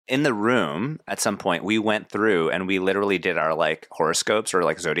in the room at some point, we went through and we literally did our like horoscopes or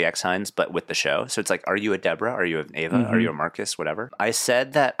like zodiac signs, but with the show. So it's like, are you a Deborah? Are you an Ava? Are you a Marcus? Whatever. I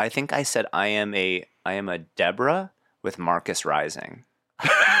said I am a Deborah with Marcus rising.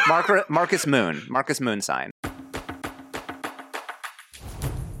 Marcus Moon sign.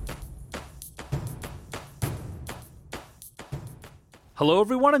 Hello,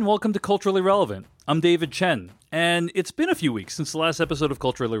 everyone, and welcome to Culturally Relevant. I'm David Chen, and it's been a few weeks since the last episode of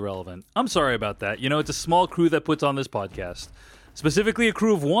Culturally Relevant. I'm sorry about that. You know, it's a small crew that puts on this podcast, specifically a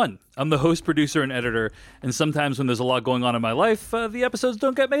crew of one. I'm the host, producer, and editor, and sometimes when there's a lot going on in my life, the episodes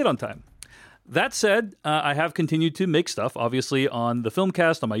don't get made on time. That said, I have continued to make stuff, obviously, on the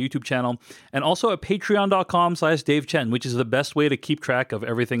Filmcast, on my YouTube channel, and also at patreon.com/Dave Chen, which is the best way to keep track of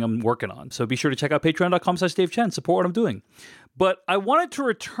everything I'm working on. So be sure to check out patreon.com/Dave Chen, support what I'm doing. But I wanted to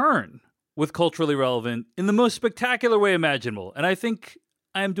return with Culturally Relevant in the most spectacular way imaginable, and I think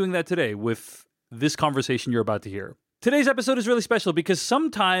I am doing that today with this conversation you're about to hear. Today's episode is really special because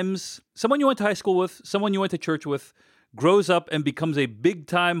sometimes someone you went to high school with, someone you went to church with, grows up and becomes a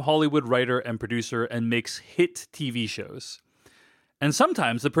big-time Hollywood writer and producer and makes hit TV shows. And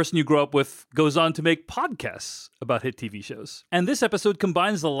sometimes the person you grew up with goes on to make podcasts about hit TV shows. And this episode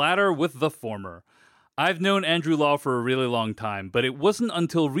combines the latter with the former. I've known Andrew Law for a really long time, but it wasn't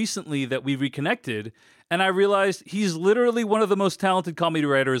until recently that we reconnected, and I realized he's literally one of the most talented comedy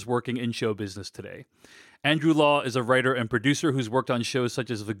writers working in show business today. Andrew Law is a writer and producer who's worked on shows such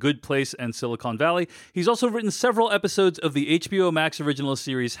as The Good Place and Silicon Valley. He's also written several episodes of the HBO Max original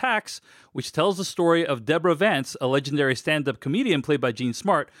series Hacks, which tells the story of Deborah Vance, a legendary stand-up comedian played by Jean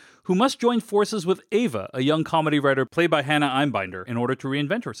Smart, who must join forces with Ava, a young comedy writer played by Hannah Einbinder, in order to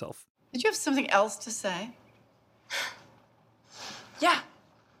reinvent herself. Did you have something else to say? Yeah.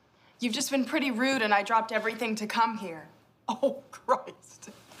 You've just been pretty rude and I dropped everything to come here. Oh, Christ.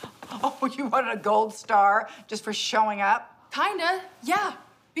 Oh, you wanted a gold star just for showing up? Kinda, yeah.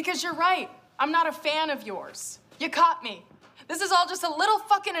 Because you're right. I'm not a fan of yours. You caught me. This is all just a little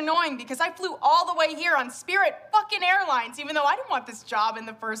fucking annoying because I flew all the way here on Spirit fucking Airlines, even though I didn't want this job in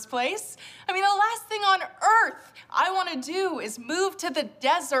the first place. I mean, the last thing on earth I want to do is move to the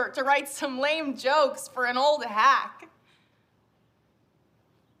desert to write some lame jokes for an old hack.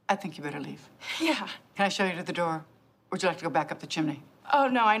 I think you better leave. Yeah. Can I show you to the door? Or would you like to go back up the chimney? Oh,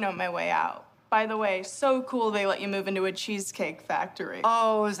 no, I know my way out. By the way, so cool they let you move into a cheesecake factory.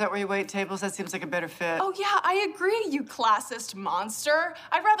 Oh, is that where you wait tables? That seems like a better fit. Oh, yeah, I agree, you classist monster.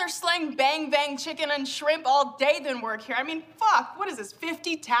 I'd rather slang bang bang chicken and shrimp all day than work here. I mean, fuck, what is this,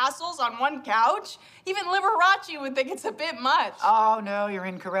 50 tassels on one couch? Even Liberace would think it's a bit much. Oh, no, you're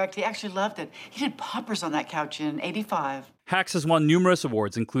incorrect. He actually loved it. He did poppers on that couch in '85. Hacks has won numerous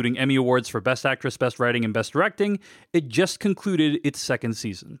awards, including Emmy Awards for Best Actress, Best Writing, and Best Directing. It just concluded its second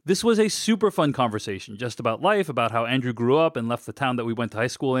season. This was a super fun conversation, just about life, about how Andrew grew up and left the town that we went to high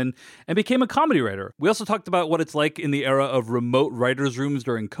school in, and became a comedy writer. We also talked about what it's like in the era of remote writers' rooms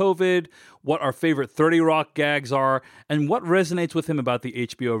during COVID, what our favorite 30 Rock gags are, and what resonates with him about the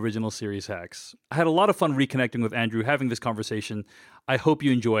HBO original series Hacks. I had a lot of fun reconnecting with Andrew, having this conversation. I hope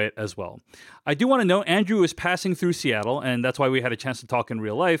you enjoy it as well. I do want to note Andrew is passing through Seattle, and that's why we had a chance to talk in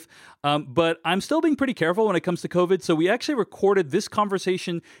real life. But I'm still being pretty careful when it comes to COVID, so we actually recorded this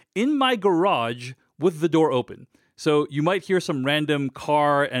conversation in my garage with the door open. So you might hear some random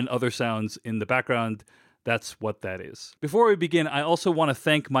car and other sounds in the background. That's what that is. Before we begin, I also want to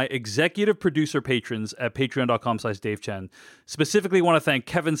thank my executive producer patrons at patreon.com/Dave Chen. Specifically want to thank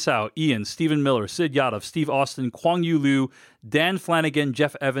Kevin Tsao, Ian, Stephen Miller, Sid Yadav, Steve Austin, Kwang Yu Liu, Dan Flanagan,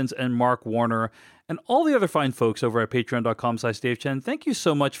 Jeff Evans, and Mark Warner, and all the other fine folks over at patreon.com/Dave Chen. Thank you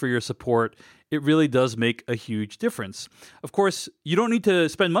so much for your support. It really does make a huge difference. Of course, you don't need to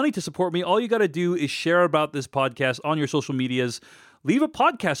spend money to support me. All you got to do is share about this podcast on your social medias. Leave a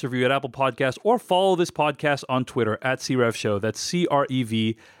podcast review at Apple Podcasts or follow this podcast on Twitter at CREVShow. That's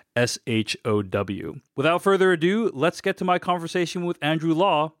CREVSHOW. Without further ado, let's get to my conversation with Andrew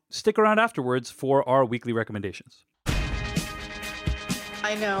Law. Stick around afterwards for our weekly recommendations.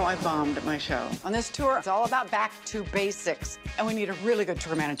 I know I bombed at my show. On this tour, it's all about back to basics. And we need a really good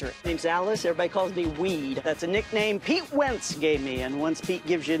tour manager. Name's Alice. Everybody calls me Weed. That's a nickname Pete Wentz gave me. And once Pete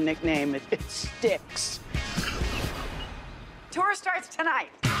gives you a nickname, it sticks. Tour starts tonight.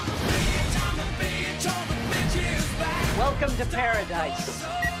 Welcome to paradise.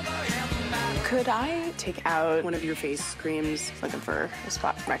 Could I take out one of your face creams? Looking for a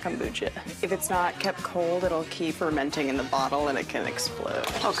spot for my kombucha. If it's not kept cold, it'll keep fermenting in the bottle and it can explode.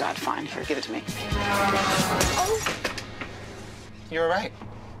 Oh, God, fine. Here, give it to me. You were right.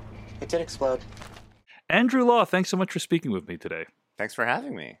 It did explode. Andrew Law, thanks so much for speaking with me today. Thanks for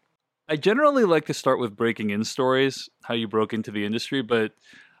having me. I generally like to start with breaking in stories, how you broke into the industry, but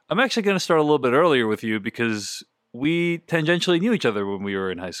I'm actually going to start a little bit earlier with you because we tangentially knew each other when we were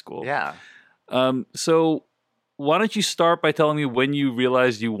in high school. Yeah. So why don't you start by telling me when you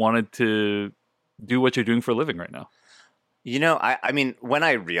realized you wanted to do what you're doing for a living right now? You know, I mean, when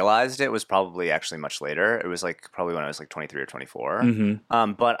I realized it was probably actually much later. It was like probably when I was like 23 or 24.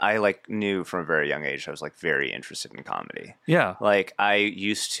 Mm-hmm. But I like knew from a very young age I was like very interested in comedy. Yeah. Like I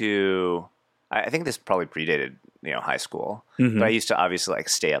used to, I think this probably predated, high school. Mm-hmm. But I used to obviously like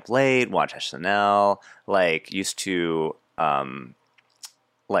stay up late, watch SNL, like used to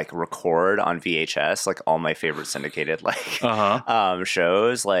like record on VHS like all my favorite syndicated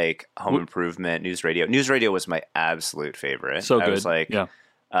shows like Home Improvement, News Radio. News Radio was my absolute favorite. So good. I was like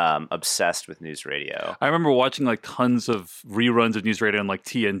obsessed with News Radio. I remember watching like tons of reruns of News Radio on like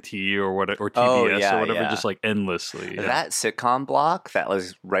TNT or TBS or whatever, just like endlessly. Yeah. That sitcom block that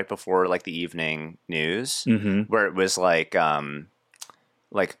was right before like the evening news, where it was like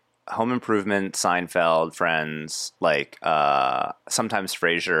Home Improvement, Seinfeld, Friends, like sometimes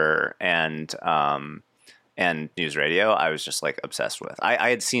Frasier and News Radio. I was just like obsessed with. I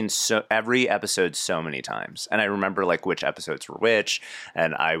had seen every episode so many times, and I remember like which episodes were which,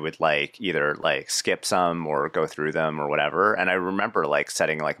 and I would like either like skip some or go through them or whatever. And I remember like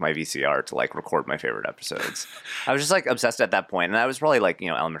setting like my VCR to like record my favorite episodes. I was just like obsessed at that point, and I was probably like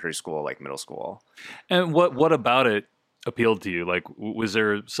elementary school, like middle school. And what about it appealed to you? Like, was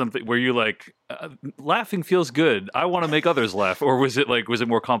there something where you like laughing feels good, I want to make others laugh, or was it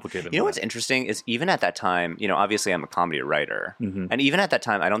more complicated? What's interesting is even at that time, obviously I'm a comedy writer, and even at that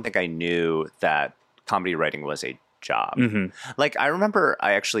time I don't think I knew that comedy writing was a job. Like I remember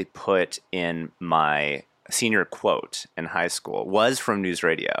I actually put in my senior quote in high school was from News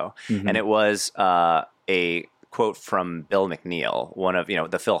Radio, and it was a quote from Bill McNeil, one of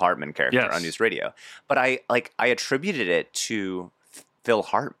the Phil Hartman character on News Radio. But I attributed it to Phil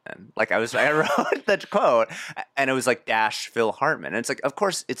Hartman. Like I wrote the quote, and it was like dash Phil Hartman. And it's like, of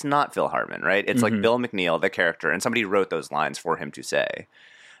course, it's not Phil Hartman, right? It's like Bill McNeil, the character, and somebody wrote those lines for him to say.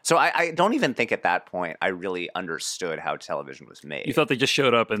 So I don't even think at that point I really understood how television was made. You thought they just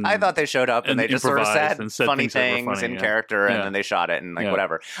showed up and I thought they showed up and they just sort of said funny things in character, and then they shot it and like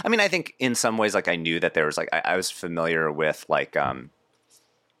whatever. I mean, I think in some ways like I knew that there was like I was familiar with like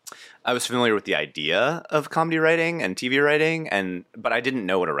I was familiar with the idea of comedy writing and TV writing, but I didn't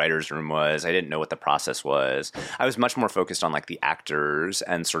know what a writer's room was. I didn't know what the process was. I was much more focused on like the actors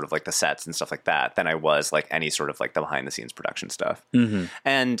and sort of like the sets and stuff like that than I was like any sort of like the behind the scenes production stuff.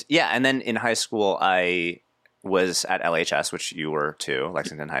 And and then in high school I was at LHS, which you were too,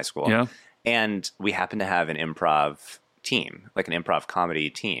 Lexington High School. Yeah. And we happened to have an improv team, like an improv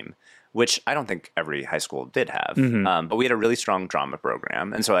comedy team, which I don't think every high school did have. But we had a really strong drama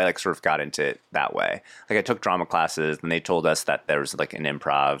program. And so I like sort of got into it that way. Like I took drama classes and they told us that there was like an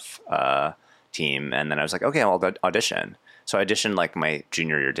improv team. And then I was like, okay, I'll go audition. So I auditioned like my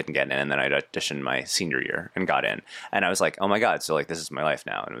junior year, didn't get in. And then I auditioned my senior year and got in. And I was like, oh my God. So like, this is my life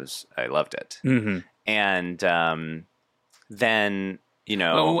now. And I loved it. And then,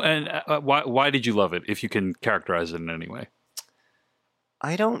 why did you love it? If you can characterize it in any way.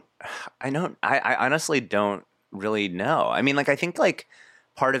 I honestly don't really know. I mean, like, I think like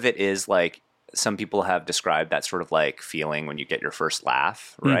part of it is like some people have described that sort of like feeling when you get your first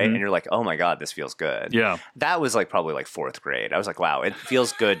laugh, right? And you're like, oh my God, this feels good. Yeah. That was like probably like fourth grade. I was like, wow, it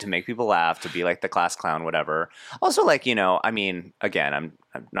feels good to make people laugh, to be like the class clown, whatever. Also like, I mean, again, I'm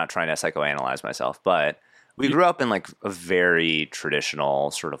not trying to psychoanalyze myself, but we grew up in like a very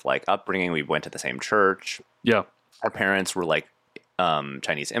traditional sort of like upbringing. We went to the same church. Yeah. Our parents were like,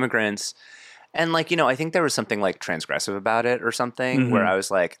 Chinese immigrants. And like, I think there was something like transgressive about it or something where I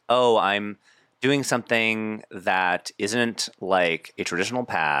was like, oh, I'm doing something that isn't like a traditional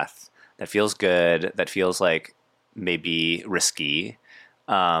path, that feels good, that feels like maybe risky,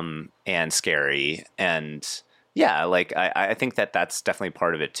 and scary. And yeah, like I think that's definitely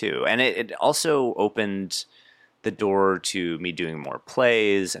part of it too. And it also opened the door to me doing more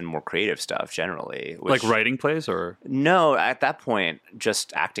plays and more creative stuff generally. Like writing plays or? No, at that point,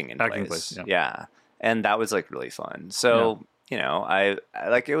 just acting in plays. Yeah. And that was like really fun. So, I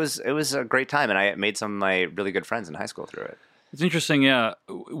like, it was a great time, and I made some of my really good friends in high school through it. It's interesting. Yeah.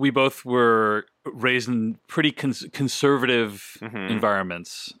 We both were raised in pretty conservative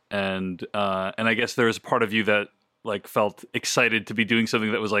environments. And I guess there was a part of you that like felt excited to be doing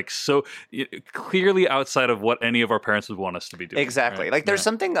something that was like so clearly outside of what any of our parents would want us to be doing. Exactly. Right? Like there's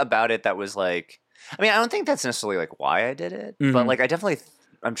something about it that was like, I mean, I don't think that's necessarily like why I did it, but like I definitely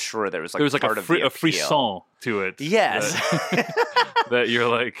I'm sure there was like part a of the appeal. frisson to it. Yes. That you're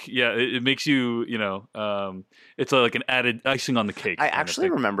like, it makes you, it's like an added icing on the cake. I actually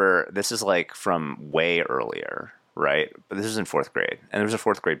remember, this is like from way earlier, right? But this was in 4th grade, and there was a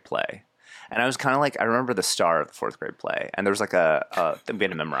 4th grade play. And I was kind of like, I remember the star of the 4th grade play, and there was like we had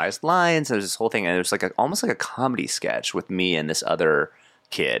to memorize lines, and there was this whole thing, and it was like almost like a comedy sketch with me and this other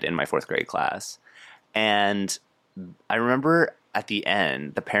kid in my 4th grade class. And I remember at the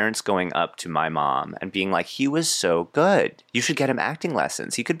end, the parents going up to my mom and being like, he was so good. You should get him acting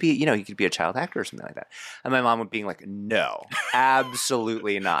lessons. He could be, he could be a child actor or something like that. And my mom would being like, no,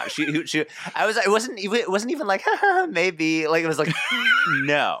 absolutely not. It wasn't even like, maybe. Like, it was like,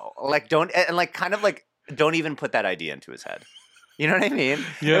 no, like, don't, and like, kind of like, don't even put that idea into his head. You know what I mean?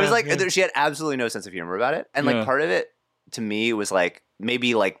 Yeah, it was like, she had absolutely no sense of humor about it. And like, part of it to me was like,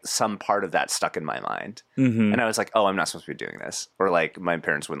 maybe like some part of that stuck in my mind. Mm-hmm. And I was like, oh, I'm not supposed to be doing this. Or like my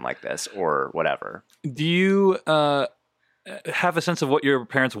parents wouldn't like this or whatever. Do you have a sense of what your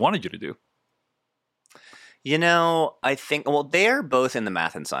parents wanted you to do? I think, well, they're both in the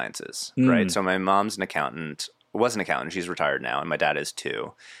math and sciences, right? So my mom's was an accountant. She's retired now. And my dad is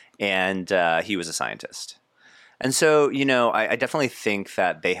too. And he was a scientist. And so, I definitely think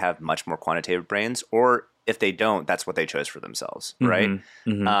that they have much more quantitative brains, or if they don't, that's what they chose for themselves, right?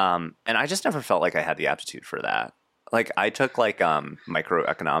 Mm-hmm. And I just never felt like I had the aptitude for that. Like, I took like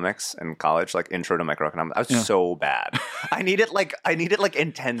microeconomics in college, like intro to microeconomics. I was so bad. I needed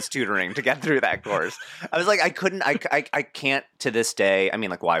intense tutoring to get through that course. I was like, I can't to this day. I mean,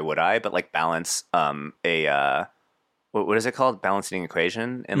 like, why would I? But like balance what is it called? Balancing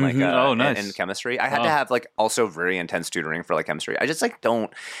equation in like nice. in chemistry. I had to have like also very intense tutoring for like chemistry. I just like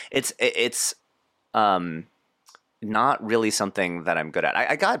don't. It's not really something that I'm good at.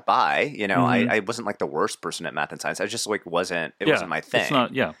 I got by, I wasn't like the worst person at math and science. I just like wasn't my thing. It's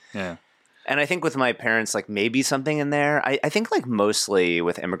not, yeah. And I think with my parents, like maybe something in there. I think like mostly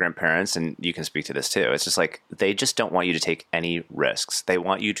with immigrant parents, and you can speak to this too, it's just like they just don't want you to take any risks. They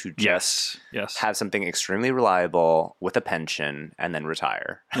want you to just have something extremely reliable with a pension and then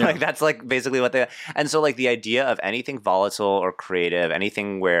retire. Yeah. Like that's like basically what and so like the idea of anything volatile or creative,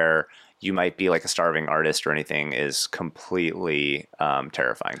 anything where you might be like a starving artist or anything is completely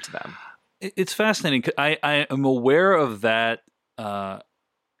terrifying to them. It's fascinating. I am aware of that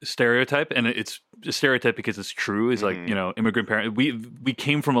stereotype, and it's a stereotype because it's true. Is like immigrant parent. We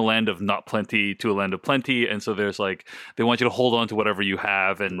came from a land of not plenty to a land of plenty, and so there's like they want you to hold on to whatever you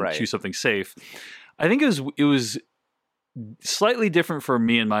have and choose something safe. I think it was slightly different for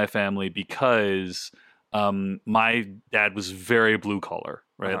me and my family because my dad was very blue collar.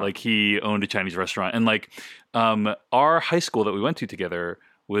 Right, like he owned a Chinese restaurant, and like our high school that we went to together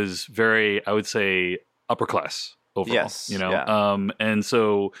was very, I would say, upper class overall. Yes, and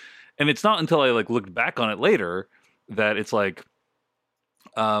so, and it's not until I like looked back on it later that it's like,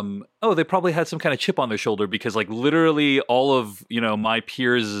 they probably had some kind of chip on their shoulder because like literally all of my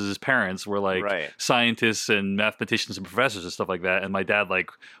peers' parents were like scientists and mathematicians and professors and stuff like that, and my dad like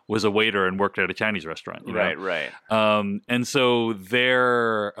was a waiter and worked at a Chinese restaurant. Right. And so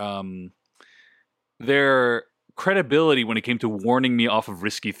their credibility when it came to warning me off of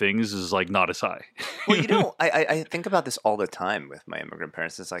risky things is like not as high. Well, I think about this all the time with my immigrant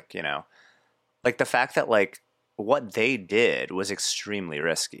parents. It's like like the fact that like what they did was extremely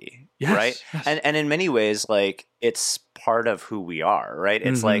risky, right? Yes. And in many ways, like it's part of who we are, right?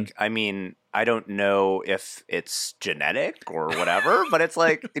 It's like, I mean, I don't know if it's genetic or whatever, but it's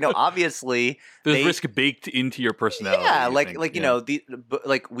like, obviously there's risk baked into your personality. Yeah,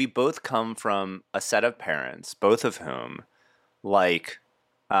 like we both come from a set of parents, both of whom like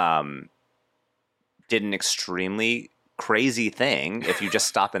did an extremely crazy thing if you just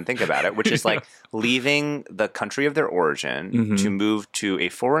stop and think about it, which is like leaving the country of their origin to move to a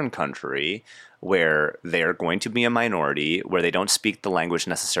foreign country where they're going to be a minority, where they don't speak the language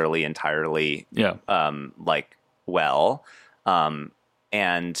necessarily entirely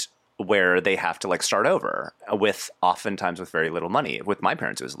and where they have to like start over with oftentimes with very little money. With my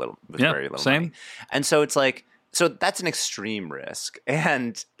parents, it was very little money. And so it's like, so that's an extreme risk.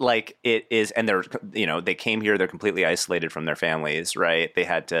 And like it is, and they're, they came here, they're completely isolated from their families, right? They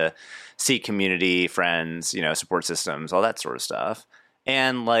had to seek community, friends, support systems, all that sort of stuff.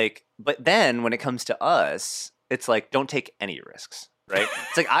 And like, but then when it comes to us, it's like, don't take any risks, right?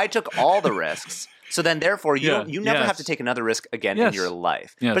 It's like, I took all the risks. So then therefore you never have to take another risk again in your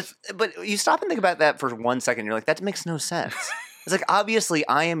life. Yes. But you stop and think about that for 1 second. You're like, that makes no sense. It's like, obviously,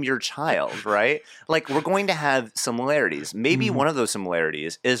 I am your child, right? Like, we're going to have similarities. Maybe one of those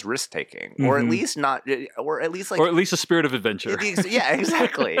similarities is risk taking, or at least not, or at least like, or at least a spirit of adventure. Yeah,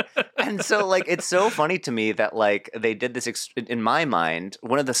 exactly. And so, like, it's so funny to me that like they did this. In my mind,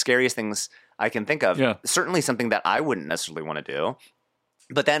 one of the scariest things I can think of. Yeah. Certainly something that I wouldn't necessarily want to do.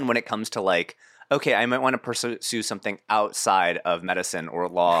 But then when it comes to like, okay, I might want to pursue something outside of medicine or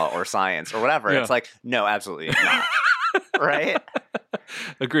law or science or whatever. Yeah. It's like, no, absolutely not. Right?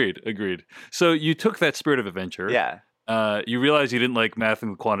 Agreed. So you took that spirit of adventure. Yeah. You realized you didn't like math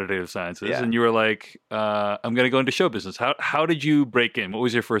and quantitative sciences, Yeah. and you were like, I'm going to go into show business. How did you break in? What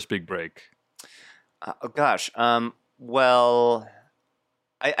was your first big break? Oh, gosh. Well,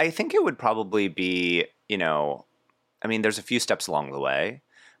 I think it would probably be, you know, I mean, there's a few steps along the way,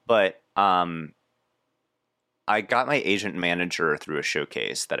 but I got my agent manager through a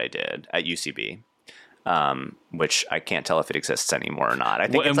showcase that I did at UCB. Which I can't tell if it exists anymore or not. I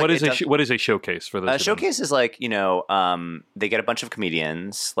think. And what is a showcase for those? A showcase is like, you know, they get a bunch of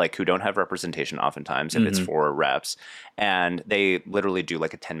comedians like who don't have representation oftentimes if it's for reps, and they literally do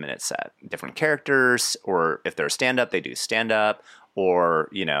like a 10-minute set, different characters, or if they're stand up, they do stand up, or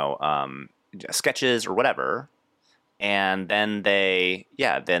you know, sketches or whatever, and then they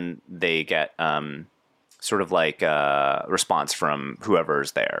get sort of like a response from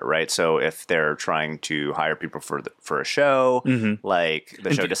whoever's there, right? So if they're trying to hire people for a show, like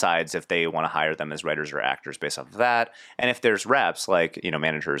the show decides if they want to hire them as writers or actors based off of that. And if there's reps, like, you know,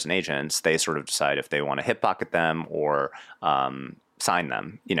 managers and agents, they sort of decide if they want to hip pocket them or sign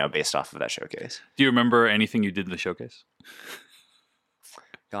them, you know, based off of that showcase. Do you remember anything you did in the showcase?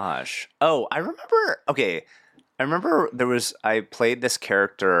 Gosh. Oh, I remember. Okay. I remember I played this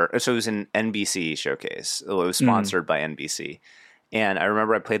character. So it was an NBC showcase. It was sponsored by NBC. And I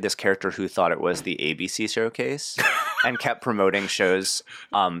remember I played this character who thought it was the ABC showcase and kept promoting shows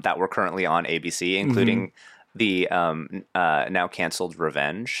that were currently on ABC, including the now canceled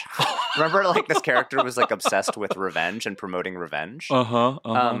Revenge. Remember, like, this character was like obsessed with revenge and promoting revenge. So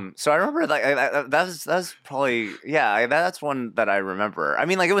I remember like that's probably that's one that I remember. I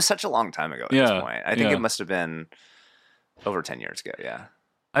mean, like, it was such a long time ago at this point. I think it must have been over 10 years ago. Yeah,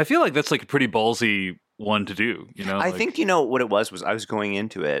 I feel like that's like a pretty ballsy one to do. You know, I think, you know, what it was I was going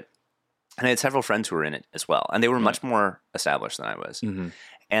into it, and I had several friends who were in it as well, and they were much more established than I was.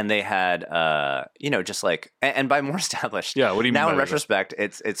 And they had, you know, just like, and by more established, what do you mean? Now by in retrospect,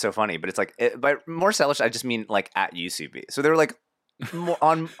 it's so funny, but it's like, by more established, I just mean like at UCB. So they were like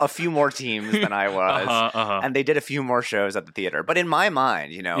on a few more teams than I was, and they did a few more shows at the theater. But in my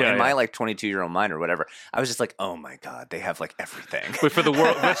mind, you know, my like 22-year-old mind or whatever, I was just like, oh my god, they have like everything. But for the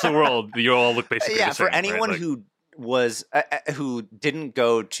rest of the world, you all look basically the same, for anyone right? who was who didn't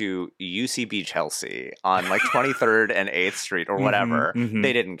go to UCB Chelsea on like 23rd and 8th Street or whatever,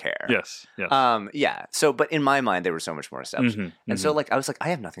 they didn't care. Yes. So, but in my mind, they were so much more established, and so like I was like, I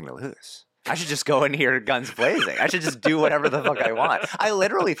have nothing to lose. I should just go in here guns blazing. I should just do whatever the fuck I want. I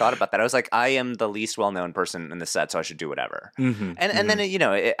literally thought about that. I was like, I am the least well-known person in the set, so I should do whatever. And then you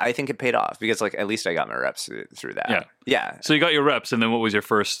know, I think it paid off because like at least I got my reps through that. Yeah. So you got your reps, and then what was your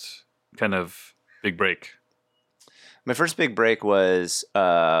first kind of big break? My first big break was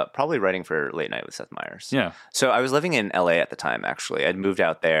probably writing for Late Night with Seth Meyers. Yeah. So I was living in LA at the time, actually. I'd moved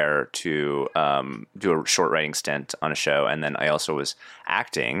out there to do a short writing stint on a show. And then I also was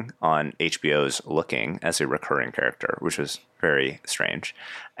acting on HBO's Looking as a recurring character, which was very strange.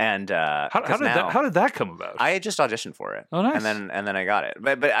 And how did that come about? I just auditioned for it. Oh, nice. And then I got it.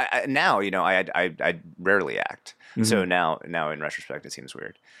 But now, you know, I rarely act. So now in retrospect, it seems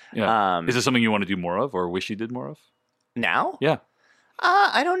weird. Yeah. Is it something you want to do more of or wish you did more of? Now? Yeah.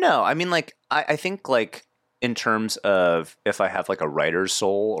 I don't know. I mean, like, I think, like, in terms of if I have, like, a writer's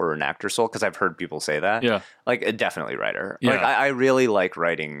soul or an actor's soul, because I've heard people say that. Yeah. Like, definitely writer. Yeah. Like, I really like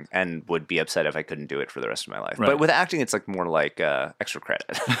writing and would be upset if I couldn't do it for the rest of my life. Right. But with acting, it's, like, more like extra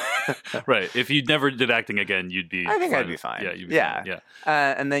credit. Right. If you never did acting again, you'd be I think fine. I'd be fine. Yeah, you'd be fine. Yeah.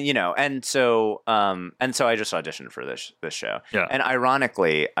 And then, you know, and so I just auditioned for this show. Yeah. And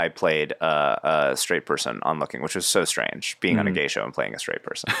ironically, I played a straight person on Looking, which was so strange, being on a gay show and playing a straight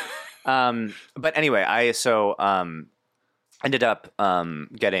person. But anyway, I ended up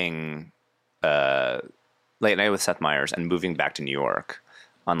getting Late Night with Seth Meyers and moving back to New York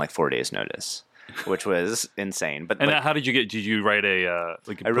on like 4 days' notice, which was insane. But and how did you get? Did you write a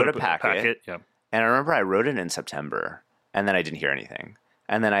I wrote a packet. Yeah. And I remember I wrote it in September, and then I didn't hear anything.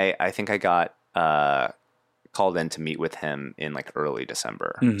 And then I think I got called in to meet with him in like early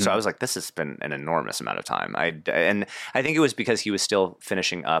December. So I was like, this has been an enormous amount of time. And I think it was because he was still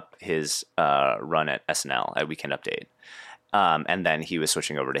finishing up his run at SNL at Weekend Update. And then he was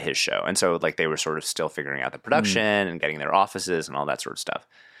switching over to his show. And so like they were sort of still figuring out the production and getting their offices and all that sort of stuff.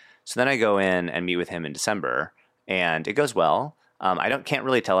 So then I go in and meet with him in December, and it goes well. Can't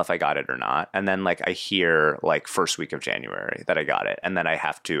really tell if I got it or not. And then like I hear like first week of January that I got it. And then I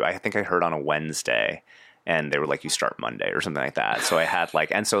think I heard on a Wednesday, and they were like, you start Monday or something like that. So I had like,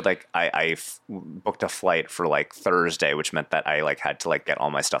 and so like I booked a flight for like Thursday, which meant that I like had to like get all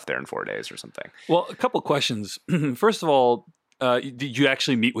my stuff there in 4 days or something. Well, a couple questions. First of all, did you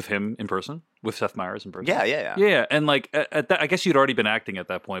actually meet with him in person, with Seth Meyers in person? Yeah. And like at that, I guess you'd already been acting at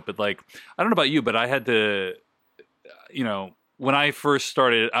that point, but like, I don't know about you, but I had to, when I first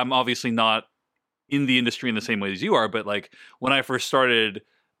started, I'm obviously not in the industry in the same way as you are, but like when I first started,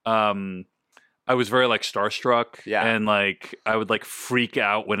 I was very like starstruck, and like I would like freak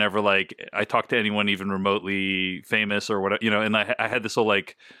out whenever like I talked to anyone even remotely famous or whatever, and I had this whole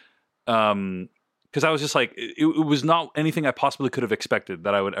like, because I was just like, it was not anything I possibly could have expected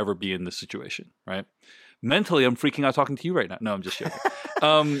that I would ever be in this situation, right? Mentally, I'm freaking out talking to you right now. No, I'm just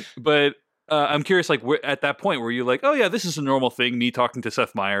joking. But I'm curious, like, at that point, were you like, oh, yeah, this is a normal thing, me talking to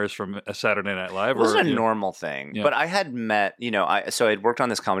Seth Meyers from Saturday Night Live? It wasn't a normal thing, but I had met, so I'd worked on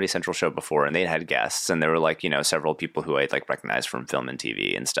this Comedy Central show before, and they'd had guests, and there were, like, several people who I'd, like, recognized from film and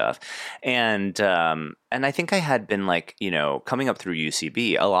TV and stuff. And I think I had been, like, coming up through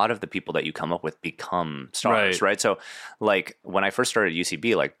UCB, a lot of the people that you come up with become stars, right? So, like, when I first started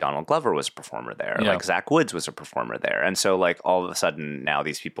UCB, like, Donald Glover was a performer there. Yeah. Like, Zach Woods was a performer there. And so, like, all of a sudden, now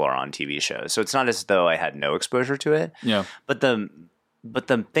these people are on TV shows. So it's not as though I had no exposure to it. Yeah. But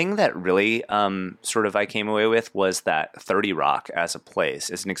the thing that really sort of I came away with was that 30 Rock as a place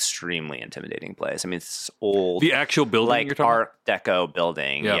is an extremely intimidating place. I mean, it's old. The actual building, like you're talking Art Deco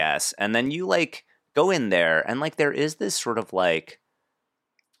building, yes. And then you like go in there, and like there is this sort of like,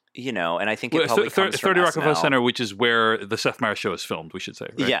 and I think it probably comes from 30 Rockefeller SNL. Center, which is where the Seth Meyers show is filmed, we should say,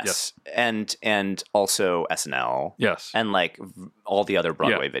 right? Yes. And also SNL. Yes. And like all the other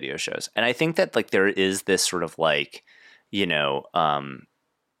Broadway video shows. And I think that like there is this sort of like,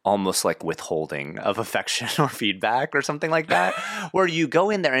 almost like withholding of affection or feedback or something like that, where you go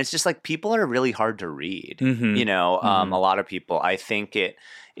in there and it's just like people are really hard to read. A lot of people, I think it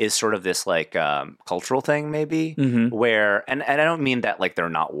is sort of this like cultural thing maybe where, and I don't mean that like they're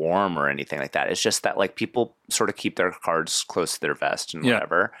not warm or anything like that. It's just that like people sort of keep their cards close to their vest and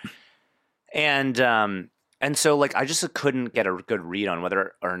whatever. And so, like, I just couldn't get a good read on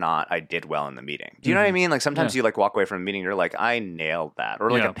whether or not I did well in the meeting. Do you know what I mean? Like, sometimes you, like, walk away from a meeting, you're like, I nailed that.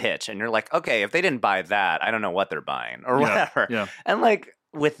 Or, like, a pitch. And you're like, okay, if they didn't buy that, I don't know what they're buying. Or whatever. Yeah. And, like,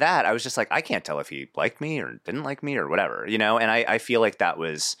 with that, I was just like, I can't tell if he liked me or didn't like me or whatever, And I feel like that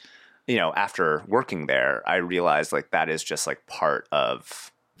was, after working there, I realized, like, that is just, like, part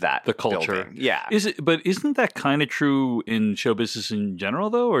of that the culture. Building. Yeah. But isn't that kind of true in show business in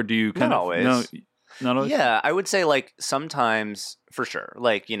general, though? Or do you kind Not of... always. No, not always? Yeah, I would say like sometimes for sure.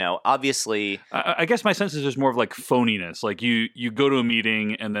 Like, obviously I guess my sense is there's more of like phoniness. Like you go to a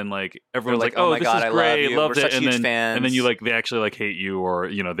meeting and then like everyone's like, oh, my this God, is great, loved it. Such And huge then fans. and then you like they actually like hate you, or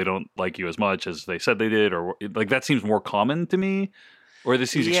they don't like you as much as they said they did, or like that seems more common to me. Or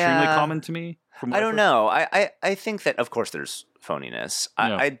this seems extremely common to me. I don't know. I think that of course there's phoniness.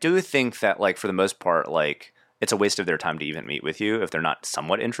 I do think that like for the most part, like it's a waste of their time to even meet with you if they're not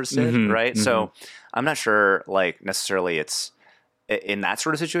somewhat interested, right? So I'm not sure, like, necessarily it's in that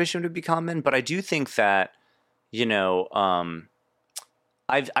sort of situation would be common, but I do think that,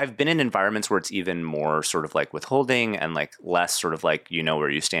 I've been in environments where it's even more sort of like withholding and like less sort of like where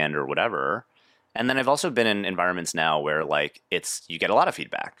you stand or whatever. And then I've also been in environments now where like you get a lot of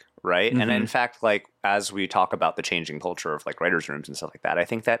feedback, right? And in fact, like as we talk about the changing culture of like writers' rooms and stuff like that, I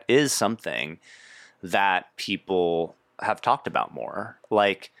think that is something that people have talked about more.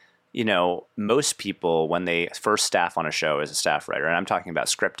 Like, most people, when they first staff on a show as a staff writer, and I'm talking about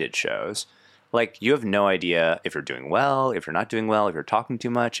scripted shows, like you have no idea if you're doing well, if you're not doing well, if you're talking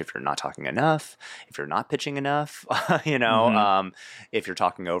too much, if you're not talking enough, if you're not pitching enough, if you're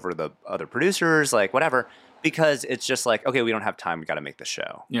talking over the other producers, like whatever, because it's just like, okay, we don't have time. We got to make the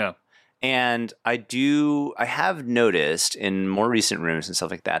show. Yeah. And I have noticed in more recent rooms and stuff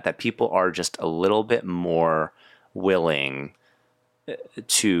like that people are just a little bit more willing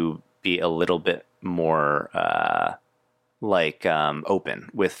to be a little bit more open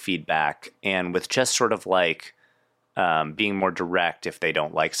with feedback and with just sort of like being more direct if they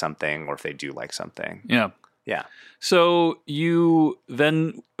don't like something or if they do like something. Yeah. Yeah. So you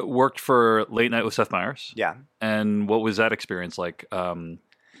then worked for Late Night with Seth Meyers. Yeah. And what was that experience like?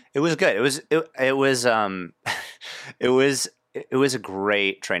 It was good. It was it was a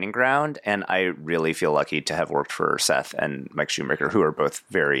great training ground, and I really feel lucky to have worked for Seth and Mike Shoemaker, who are both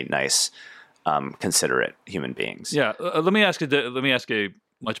very nice, considerate human beings. Yeah, let me ask a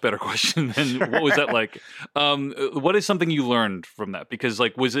much better question than what was that like? What is something you learned from that? Because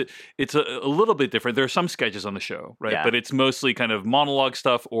like, it's a little bit different. There are some sketches on the show, right? Yeah. But it's mostly kind of monologue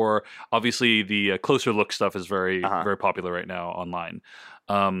stuff, or obviously the closer look stuff is very popular right now online.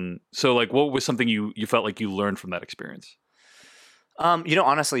 So like, what was something you felt like you learned from that experience?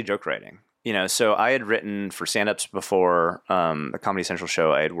 Honestly, joke writing. So I had written for stand-ups before. The Comedy Central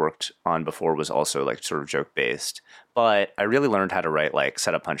show I had worked on before was also like sort of joke-based. But I really learned how to write like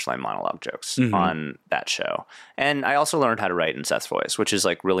set-up punchline monologue jokes on that show. And I also learned how to write in Seth's voice, which is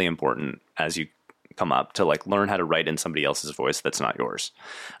like really important as you come up to like learn how to write in somebody else's voice that's not yours.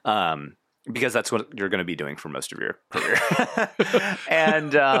 Because that's what you're going to be doing for most of your career.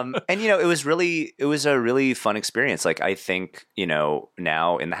 and it was a really fun experience. Like, I think,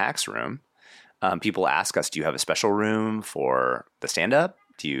 now in the Hacks room, people ask us, do you have a special room for the stand-up?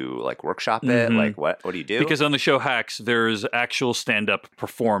 Do you like workshop it? Like, what do you do? Because on the show Hacks, there's actual stand-up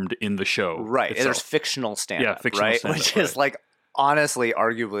performed in the show. Right. itself. There's fictional stand-up, yeah, fictional right? stand-up, Which is like, honestly,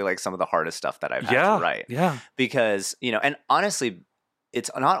 arguably like some of the hardest stuff that I've had to write. Yeah. Because, and honestly, it's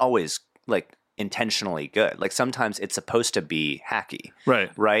not always like intentionally good. Like sometimes it's supposed to be hacky.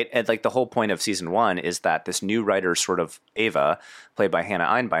 Right. And like the whole point of season 1 is that this new writer, sort of Ava, played by Hannah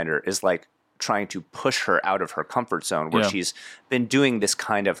Einbinder, is like trying to push her out of her comfort zone where she's been doing this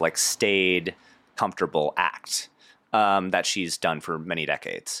kind of like staid, comfortable act that she's done for many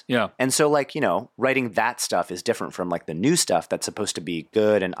decades. Yeah. And so like, writing that stuff is different from like the new stuff that's supposed to be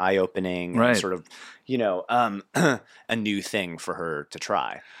good and eye-opening and sort of, a new thing for her to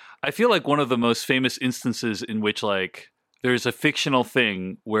try. I feel like one of the most famous instances in which like there's a fictional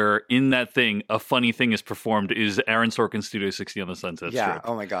thing where in that thing a funny thing is performed is Aaron Sorkin's Studio 60 on the Sunset Strip.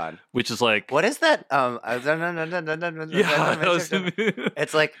 Oh my God. Which is like, what is that?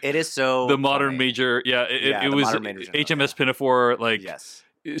 It's like, it is so the modern funny. major. Yeah. It was HMS Pinafore. Like, yes.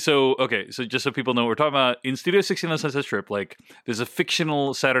 So, okay. So just so people know what we're talking about, in Studio 60 on the Sunset Strip, like there's a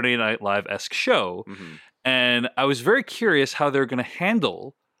fictional Saturday Night Live-esque show. And I was very curious how they're going to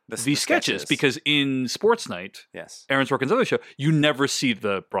handle these sketches, because in Sports Night, Aaron Sorkin's other show, you never see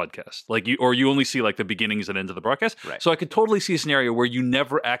the broadcast, you only see like the beginnings and ends of the broadcast. Right. So I could totally see a scenario where you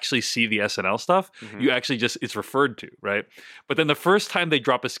never actually see the SNL stuff. You actually it's referred to, right? But then the first time they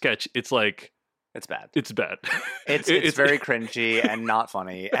drop a sketch, it's like, it's bad. It's bad. It's very cringy and not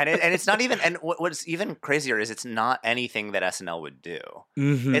funny, and it's not even. And what's even crazier is it's not anything that SNL would do.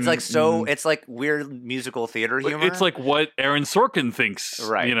 It's like it's like weird musical theater humor. It's like what Aaron Sorkin thinks,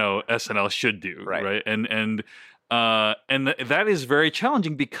 SNL should do, right? And that is very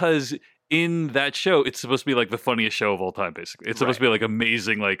challenging because in that show, it's supposed to be like the funniest show of all time. Basically, it's supposed to be like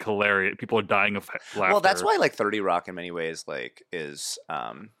amazing, like hilarious. People are dying of laughter. Well, that's why like 30 Rock in many ways like is.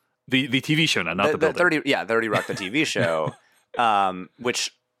 The TV show now, not the building. 30 Rock, the TV show,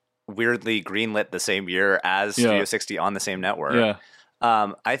 which weirdly greenlit the same year as Studio 60 on the same network.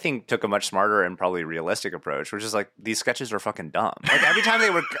 I think took a much smarter and probably realistic approach, which is like, these sketches are fucking dumb. Like every time they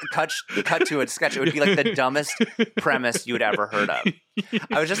would cut to a sketch, it would be like the dumbest premise you had ever heard of.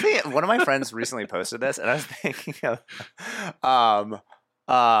 I was just thinking, one of my friends recently posted this, and I was thinking of,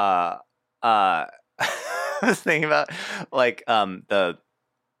 I was thinking about like the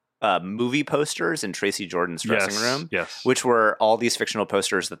movie posters in Tracy Jordan's dressing room, which were all these fictional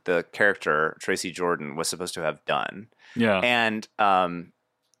posters that the character Tracy Jordan was supposed to have done. And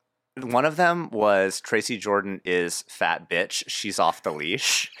one of them was Tracy Jordan is fat bitch, she's off the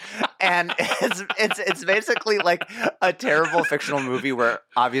leash, and it's basically like a terrible fictional movie where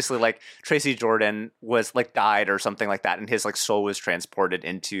obviously like Tracy Jordan was like died or something like that, and his like soul was transported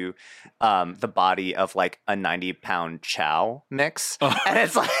into the body of like a 90-pound chow mix, and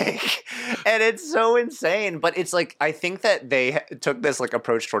it's like, and it's so insane. But it's like, I think that they took this like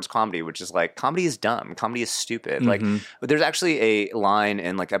approach towards comedy, which is like, comedy is dumb, comedy is stupid. Like, there's actually a line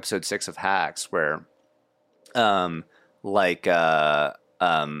in like episode 6 of Hacks where they're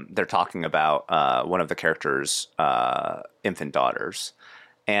talking about one of the characters' infant daughters,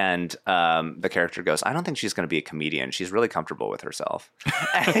 and the character goes, I don't think she's going to be a comedian, she's really comfortable with herself.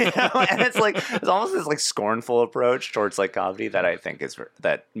 And it's like, it's almost this like scornful approach towards like comedy that I think is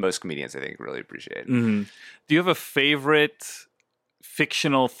that most comedians I think really appreciate. Do you have a favorite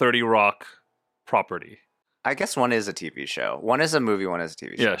fictional 30 Rock property? I guess one is a TV show. One is a movie, one is a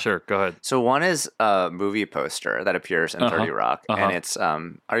TV show. Yeah, sure. Go ahead. So one is a movie poster that appears in 30 Rock. And it's, are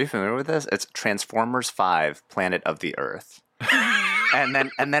you familiar with this? It's Transformers 5, Planet of the Earth. and then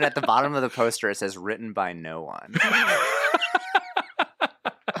at the bottom of the poster, it says, written by no one.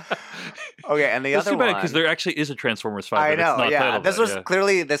 Okay, and the That's other too bad one, because there actually is a Transformers 5. I but it's know, not yeah. titled This that, was yeah.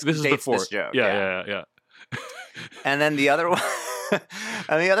 clearly this This is the dates fourth. this joke. Yeah. And then the other one,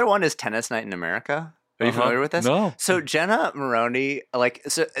 and the other one is Tennis Night in America. Are you familiar with this? No. So Jenna Maroney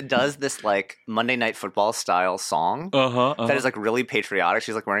does this like Monday Night Football style song that is like really patriotic.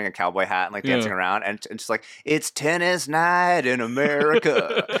 She's like wearing a cowboy hat and like dancing around, and she's like, "It's tennis night in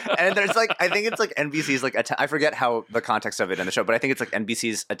America." And there's like, I think it's like NBC's like I forget how the context of it in the show, but I think it's like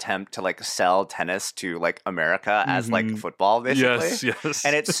NBC's attempt to like sell tennis to like America as like football, basically. Yes.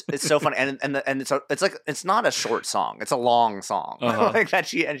 And it's so fun, and it's like it's not a short song; it's a long song like that.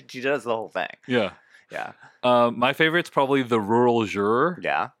 She does the whole thing. Yeah. Yeah. My favorite's probably the Rural Juror.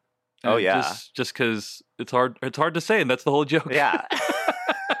 Yeah. Oh And yeah. Just because it's hard to say, and that's the whole joke. Yeah.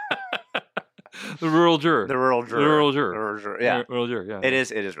 The Rural Juror. The Rural Juror. The Rural Juror. The Rural Juror. Yeah. Rural Juror. Yeah. It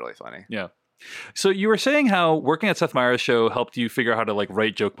is really funny. Yeah. So you were saying how working at Seth Meyers' show helped you figure out how to like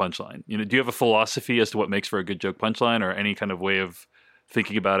write joke punchline. You know, do you have a philosophy as to what makes for a good joke punchline, or any kind of way of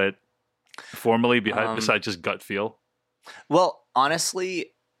thinking about it formally besides just gut feel? Well,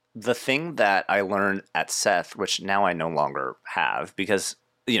 honestly, the thing that I learned at Seth, which now I no longer have, because,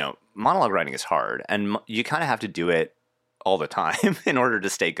 you know, monologue writing is hard and you kind of have to do it all the time in order to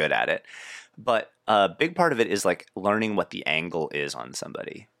stay good at it. But a big part of it is like learning what the angle is on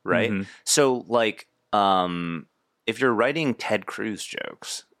somebody, right? Mm-hmm. So like, if you're writing Ted Cruz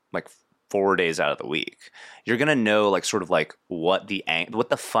jokes, like 4 days out of the week, you're going to know like sort of like what the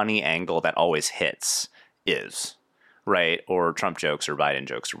funny angle that always hits is. Right, or Trump jokes or Biden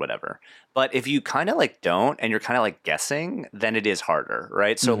jokes or whatever. But if you kind of like don't and you're kind of like guessing, then it is harder,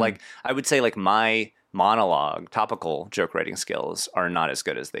 right? So like I would say like my monologue, topical joke writing skills are not as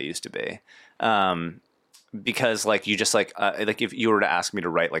good as they used to be. Because like you just like if you were to ask me to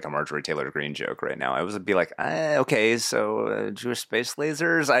write like a Marjorie Taylor Greene joke right now, I would be like, okay, so Jewish space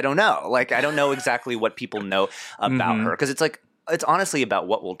lasers? I don't know. Like I don't know exactly what people know about her, because it's like, it's honestly about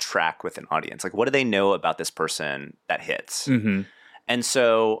what will track with an audience. Like, what do they know about this person that hits? And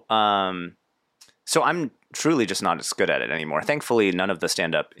so, so I'm truly just not as good at it anymore. Thankfully, none of the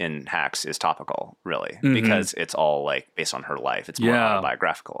stand-up in Hacks is topical, really, because it's all like based on her life. It's more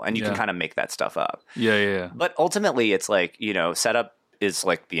autobiographical, and you can kind of make that stuff up. Yeah. But ultimately, it's like, you know, setup is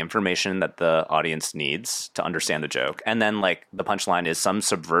like the information that the audience needs to understand the joke, and then like the punchline is some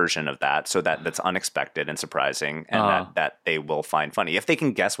subversion of that, so that that's unexpected and surprising, and that they will find funny. If they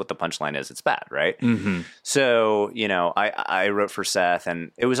can guess what the punchline is, it's bad, right? So, you know, I wrote for Seth,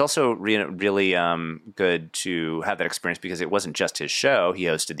 and it was also really good to have that experience, because it wasn't just his show. He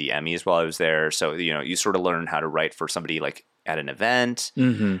hosted the Emmys while I was there, so you know, you sort of learn how to write for somebody like at an event.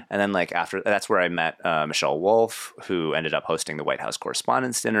 And then like after that's where I met Michelle Wolf, who ended up hosting the White House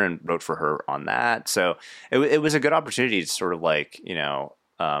Correspondents' Dinner, and wrote for her on that. So it was a good opportunity to sort of like, you know,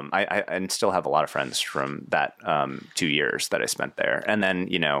 I and still have a lot of friends from that 2 years that I spent there, and then,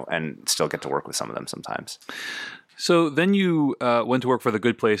 you know, and still get to work with some of them sometimes. So then you went to work for The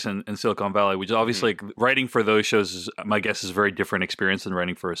Good Place in Silicon Valley, which obviously like, writing for those shows is, my guess, is a very different experience than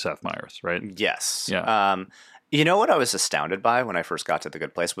writing for Seth Meyers, right? Yes. Yeah. You know what I was astounded by when I first got to The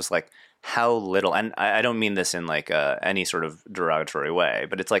Good Place was like how little, and I don't mean this in like any sort of derogatory way,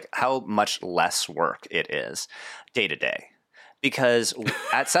 but it's like how much less work it is day to day. Because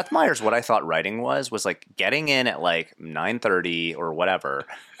at Seth Meyers, what I thought writing was like getting in at like 9:30 or whatever,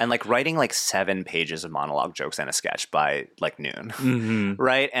 and like writing like 7 pages of monologue jokes and a sketch by like noon,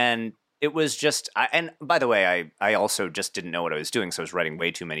 right? And it was just, and by the way, I also just didn't know what I was doing, so I was writing way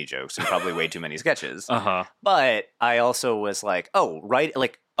too many jokes and probably way too many sketches. But I also was like, oh, right,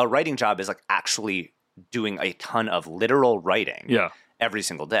 like a writing job is like actually doing a ton of literal writing every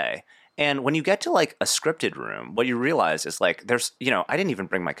single day. And when you get to like a scripted room, what you realize is like there's, you know, I didn't even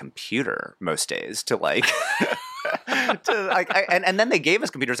bring my computer most days to like and then they gave us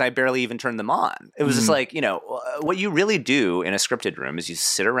computers and I barely even turned them on. It was just like, you know, what you really do in a scripted room is you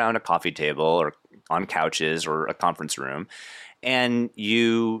sit around a coffee table or on couches or a conference room, and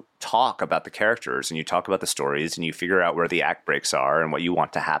you talk about the characters and you talk about the stories and you figure out where the act breaks are and what you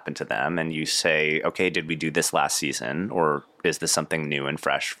want to happen to them. And you say, okay, did we do this last season, or is this something new and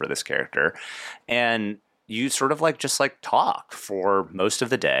fresh for this character? And you sort of like just like talk for most of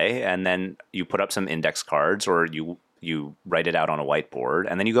the day, and then you put up some index cards, or you you write it out on a whiteboard,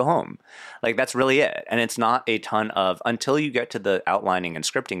 and then you go home. Like, that's really it. And it's not a ton of, until you get to the outlining and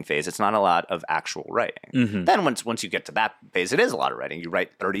scripting phase, it's not a lot of actual writing. Then once you get to that phase, it is a lot of writing. You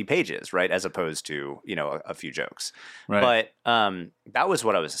write 30 pages, right? As opposed to, a few jokes. Right. But that was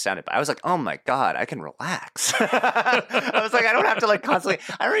what I was astounded by. I was like, oh my God, I can relax. I was like, I don't have to like constantly,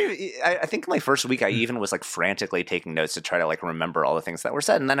 I think my first week I even was like frantically taking notes to try to like remember all the things that were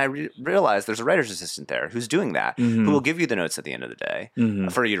said. And then I realized there's a writer's assistant there who's doing that, who will give you the notes at the end of the day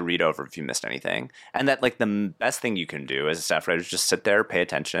for you to read over if you missed anything. And that like the best thing you can do as a staff writer is just sit there, pay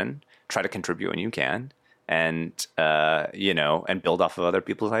attention, try to contribute when you can. And and build off of other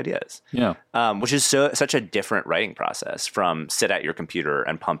people's ideas. Yeah, which is such a different writing process from sit at your computer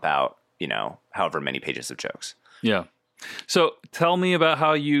and pump out, however many pages of jokes. Yeah. So tell me about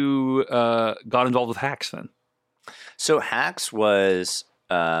how you got involved with Hacks then. So Hacks was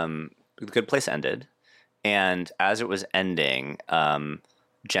The Good Place ended, and as it was ending, Jen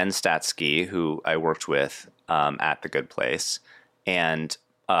Statsky, who I worked with at The Good Place, and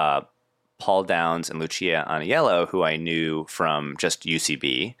Paul Downs and Lucia Aniello, who I knew from just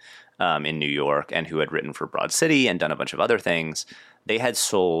UCB in New York and who had written for Broad City and done a bunch of other things, they had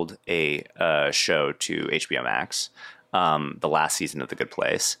sold a show to HBO Max, the last season of The Good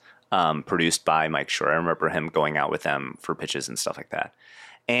Place, produced by Mike Schur. I remember him going out with them for pitches and stuff like that.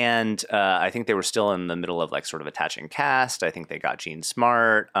 And I think they were still in the middle of like sort of attaching cast. I think they got Gene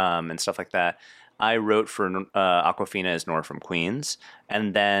Smart and stuff like that. I wrote for Awkwafina as Nora from Queens,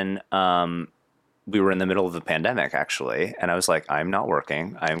 and then we were in the middle of the pandemic, actually, and I was like, I'm not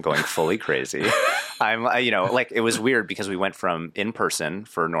working. I'm going fully crazy. It was weird because we went from in person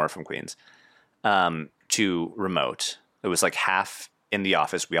for Nora from Queens to remote. It was like half in the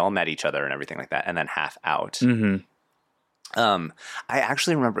office. We all met each other and everything like that, and then half out. I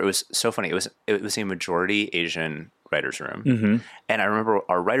actually remember it was so funny. It was a majority Asian writer's room. And I remember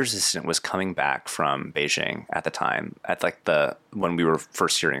our writer's assistant was coming back from Beijing at the time, at like when we were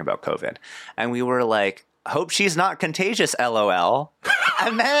first hearing about COVID. And we were like, hope she's not contagious, LOL.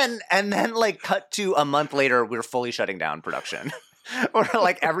 and then like cut to a month later, we're fully shutting down production. Or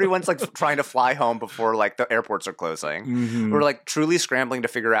like everyone's like trying to fly home before like the airports are closing. We're like truly scrambling to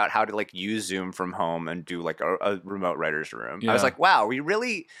figure out how to like use Zoom from home and do like a remote writer's room. Yeah. I was like, wow, we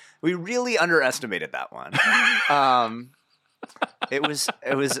really underestimated that one. It was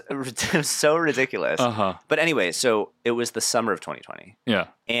so ridiculous. But anyway, so it was the summer of 2020. Yeah.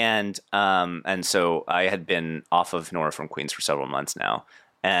 And so I had been off of Nora from Queens for several months now.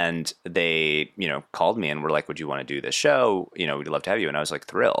 And they, called me and were like, would you want to do this show? We'd love to have you. And I was like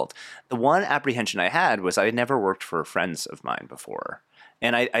thrilled. The one apprehension I had was I had never worked for friends of mine before.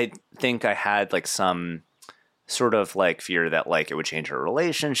 And I think I had like some sort of like fear that like it would change our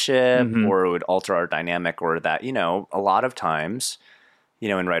relationship or it would alter our dynamic, or that, a lot of times,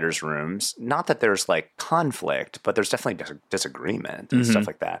 in writers' rooms, not that there's like conflict, but there's definitely disagreement and stuff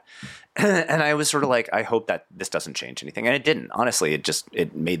like that. And I was sort of like, I hope that this doesn't change anything. And it didn't. Honestly,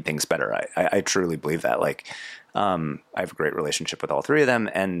 it made things better. I truly believe that. Like, I have a great relationship with all three of them,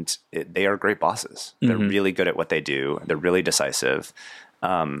 and they are great bosses. They're really good at what they do. They're really decisive.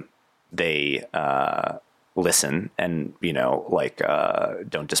 They listen and,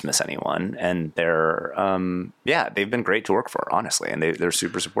 don't dismiss anyone. And they're, they've been great to work for, honestly. And they're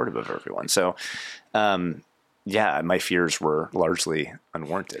super supportive of everyone. So, my fears were largely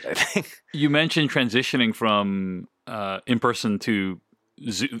unwarranted, I think. You mentioned transitioning from in-person to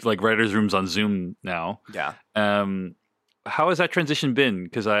like writers' rooms on Zoom now. Yeah. How has that transition been?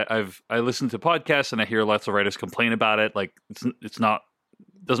 Because I listen to podcasts and I hear lots of writers complain about it. Like it's not,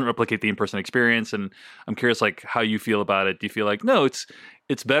 doesn't replicate the in-person experience. And I'm curious, like, how you feel about it. Do you feel like, no, it's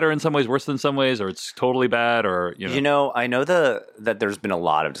better in some ways, worse than some ways, or it's totally bad, or, I know that there's been a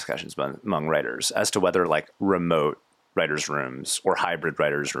lot of discussions among writers as to whether like remote writers' rooms or hybrid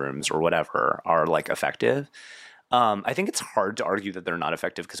writers' rooms or whatever are like effective. I think it's hard to argue that they're not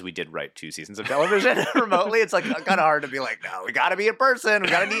effective because we did write 2 seasons of television remotely. It's like kind of hard to be like, no, we got to be in person. We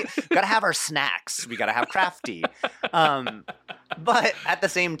got to have our snacks. We got to have crafty. But at the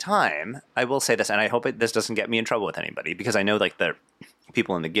same time, I will say this, and I hope this doesn't get me in trouble with anybody, because I know like the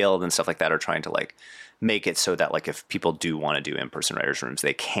people in the guild and stuff like that are trying to like make it so that like if people do want to do in-person writers' rooms,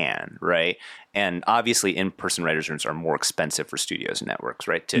 they can, right? And obviously in-person writers' rooms are more expensive for studios and networks,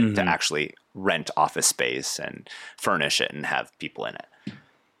 right? To actually rent office space and furnish it and have people in it.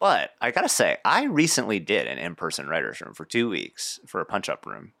 But I gotta say, I recently did an in-person writers' room for 2 weeks for a punch-up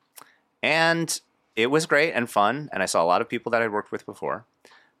room. And it was great and fun, and I saw a lot of people that I'd worked with before,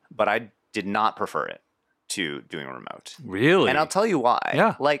 but I did not prefer it to doing a remote. Really? And I'll tell you why.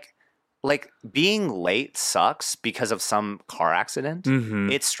 Yeah. Like, like being late sucks because of some car accident.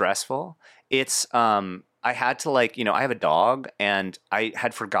 It's stressful. It's I had to like, you know, I have a dog and I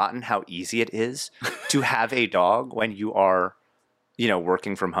had forgotten how easy it is to have a dog when you are, you know,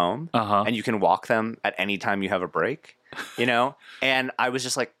 working from home and you can walk them at any time you have a break, you know? And I was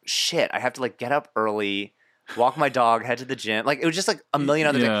just like, shit, I have to like get up early, walk my dog, head to the gym. Like it was just like a million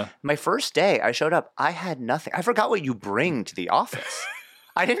other things. My first day I showed up, I had nothing. I forgot what you bring to the office.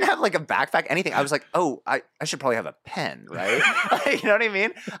 I didn't have like a backpack, anything. I was like, oh, I should probably have a pen, right? You know what I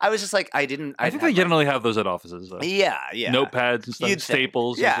mean? I was just like, I think they generally have those at offices, though. Yeah. Notepads and stuff,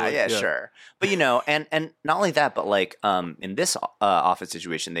 staples. Yeah, sure. But you know, and not only that, but like in this office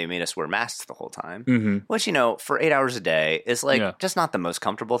situation, they made us wear masks the whole time, which, you know, for 8 hours a day is like just not the most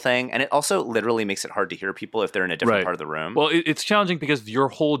comfortable thing. And it also literally makes it hard to hear people if they're in a different part of the room. Well, it's challenging because your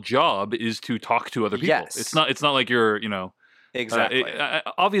whole job is to talk to other people. Yes. It's not like you're, you know. Exactly.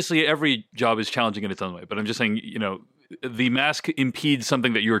 Obviously, every job is challenging in its own way, but I'm just saying, you know, the mask impedes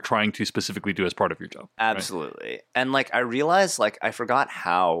something that you're trying to specifically do as part of your job. Absolutely. Right? And like I realized, like I forgot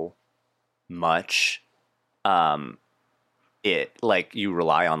how much you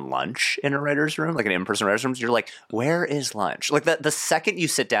rely on lunch in a writer's room, like an in-person writer's room. You're like, where is lunch? Like the second you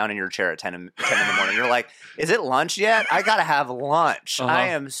sit down in your chair at 10 in the morning, you're like, is it lunch yet? I gotta have lunch. I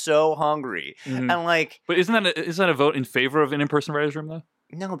am so hungry. And like, but isn't that a vote in favor of an in-person writer's room though?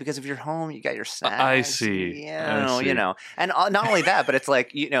 No, because if you're home, you got your snacks. I see. You know, and not only that, but it's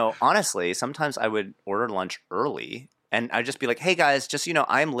like, you know, honestly, sometimes I would order lunch early and I'd just be like, hey guys, just, you know,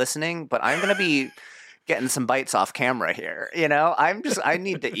 I'm listening, but I'm gonna be getting some bites off camera here, you know. I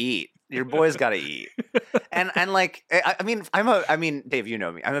need to eat. Your boy's got to eat, and like I mean, Dave, you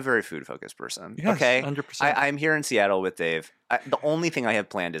know me. I'm a very food focused person. Yes, okay, 100%. I'm here in Seattle with Dave. The only thing I have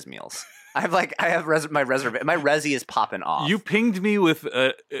planned is meals. My resi is popping off. You pinged me with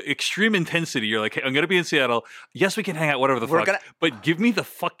extreme intensity. You're like, hey, I'm going to be in Seattle. Yes, we can hang out, whatever the fuck. But give me the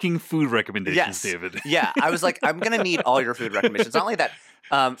fucking food recommendations, David. Yeah, I was like, I'm going to need all your food recommendations. Not only that,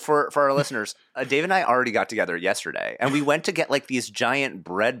 for our listeners, Dave and I already got together yesterday, and we went to get like these giant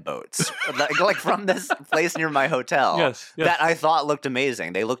bread boats, like from this place near my hotel. Yes. That I thought looked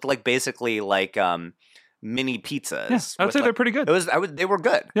amazing. They looked like basically like mini pizzas. Yeah, I would say they're pretty good. They were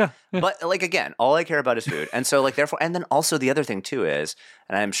good. Yeah. But like again, all I care about is food, and so like therefore, and then also the other thing too is,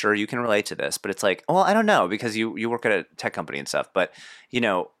 and I'm sure you can relate to this, but it's like, well, I don't know because you work at a tech company and stuff, but you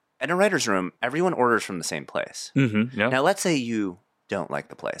know, in a writer's room, everyone orders from the same place. Yeah. Now, let's say you don't like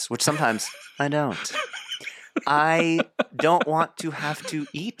the place, which sometimes I don't. I don't want to have to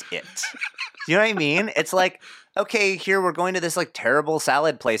eat it. You know what I mean? It's like, okay, here we're going to this like terrible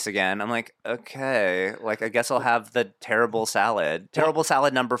salad place again. I'm like, okay, like I guess I'll have the terrible salad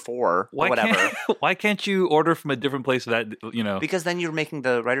number 4, or whatever. Why can't you order from a different place that, you know? Because then you're making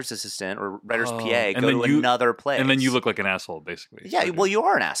the writer's assistant or writer's PA go to another place. And then you look like an asshole, basically. Yeah, well, you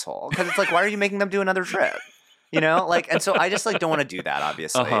are an asshole. Because it's like, why are you making them do another trip? You know, like, and so I just like don't want to do that,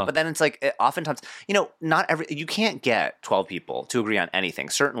 obviously. But then it's like, oftentimes, you know, you can't get 12 people to agree on anything.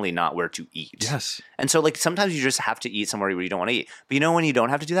 Certainly not where to eat. Yes. And so like sometimes you just have to eat somewhere where you don't want to eat. But you know when you don't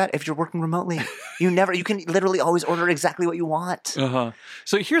have to do that? If you're working remotely, you can literally always order exactly what you want. So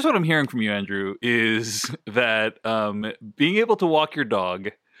here's what I'm hearing from you, Andrew, is that being able to walk your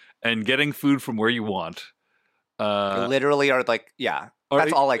dog and getting food from where you want. Literally are like, yeah,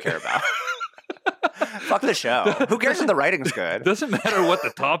 that's all I care about. Fuck the show. Who cares if the writing's good? Doesn't matter what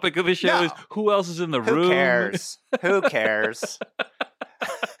the topic of the show is. Who else is in the room? Who cares? Who cares?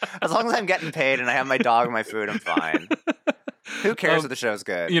 As long as I'm getting paid and I have my dog and my food, I'm fine. Who cares if the show's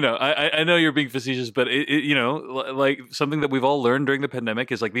good? You know, I know you're being facetious, but you know, like something that we've all learned during the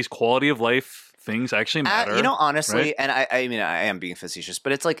pandemic is like these quality of life things actually matter. You know, honestly, right? and I mean, I am being facetious,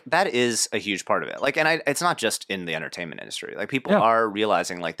 but it's like that is a huge part of it. Like, and it's not just in the entertainment industry. Like, people are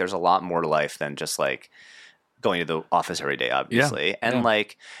realizing like there's a lot more to life than just like going to the office every day, obviously. And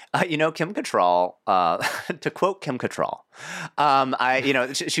like, you know, Kim Cattrall, to quote Kim Cattrall,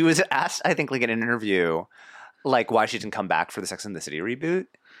 she was asked, I think, like in an interview, like why she didn't come back for the Sex and the City reboot.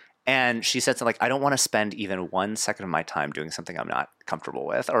 And she said something like, I don't want to spend even 1 second of my time doing something I'm not comfortable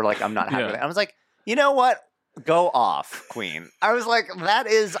with, or like I'm not happy with. I was like, you know what? Go off, queen. I was like,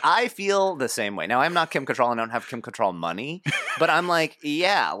 I feel the same way. Now, I'm not Kim Cattrall and I don't have Kim Cattrall money, but I'm like,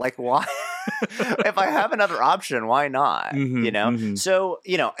 yeah, like why? If I have another option, why not? You know? So,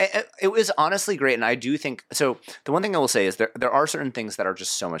 you know, it was honestly great. And I do think, so the one thing I will say is there are certain things that are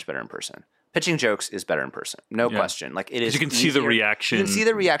just so much better in person. Pitching jokes is better in person. No question. Like it is. You can see the reaction. You can see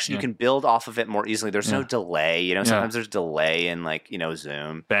the reaction. You can build off of it more easily. There's no delay. You know, sometimes there's delay in like, you know,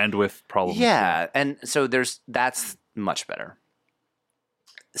 Zoom. Bandwidth problems. Yeah. And so that's much better.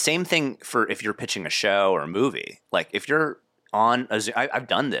 same thing for if you're pitching a show or a movie. Like if you're on a Zoom, I've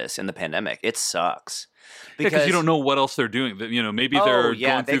done this in the pandemic. It sucks. Because you don't know what else they're doing. You know, maybe they're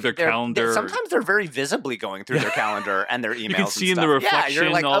going through their calendar. Sometimes they're very visibly going through their calendar and their emails. You can see and in stuff. the reflection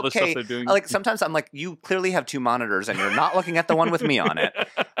you're like, all the okay. stuff they're doing. Like sometimes I'm like, you clearly have 2 monitors and you're not looking at the one with me on it.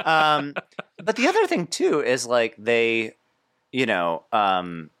 But the other thing too is like they, you know,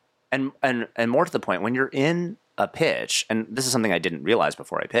 and more to the point, when you're in a pitch, and this is something I didn't realize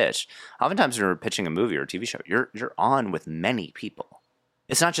before I pitched. Oftentimes, when you're pitching a movie or a TV show, you're on with many people.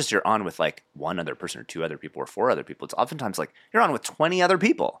 It's not just you're on with like 1 other person or 2 other people or 4 other people. It's oftentimes like you're on with 20 other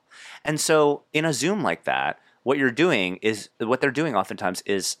people. And so in a Zoom like that, what they're doing oftentimes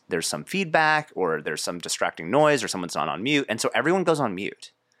is there's some feedback or there's some distracting noise or someone's not on mute. And so everyone goes on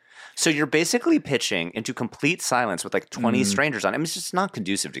mute. So you're basically pitching into complete silence with like 20 strangers on. I mean, it's just not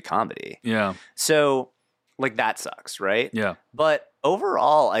conducive to comedy. Yeah. So like that sucks, right? Yeah. But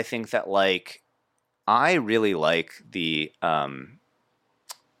overall, I think that like I really like the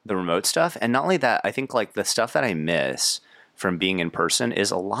remote stuff. And not only that, I think like the stuff that I miss from being in person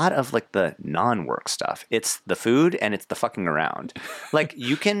is a lot of like the non-work stuff. It's the food and it's the fucking around. Like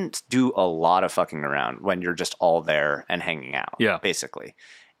you can do a lot of fucking around when you're just all there and hanging out, basically.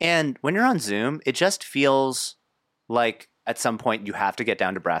 And when you're on Zoom, it just feels like at some point you have to get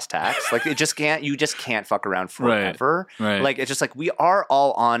down to brass tacks. Like you just can't fuck around forever. Right. Like it's just like we are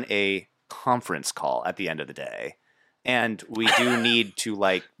all on a conference call at the end of the day. And we do need to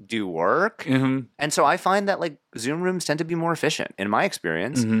like do work. Mm-hmm. And so I find that like Zoom rooms tend to be more efficient in my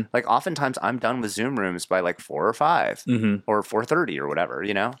experience. Mm-hmm. Like oftentimes I'm done with Zoom rooms by like 4 or 5 or 4:30 or whatever,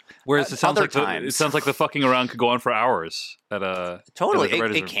 you know? Whereas it sounds like the fucking around could go on for hours at a totally.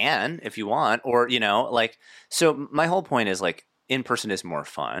 At it can if you want, or, you know, like, so my whole point is like in person is more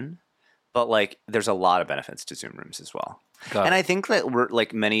fun, but like there's a lot of benefits to Zoom rooms as well. And I think that we're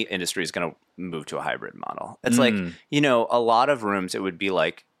like many industries going to move to a hybrid model. It's like, you know, a lot of rooms, it would be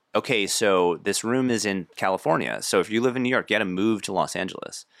like, okay, so this room is in California. So if you live in New York, you got to move to Los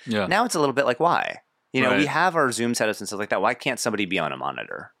Angeles. Yeah. Now it's a little bit like, why? You know, we have our Zoom setups and stuff like that. Why can't somebody be on a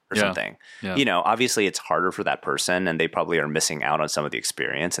monitor or something? Yeah. You know, obviously it's harder for that person and they probably are missing out on some of the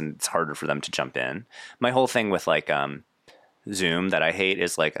experience and it's harder for them to jump in. My whole thing with like Zoom that I hate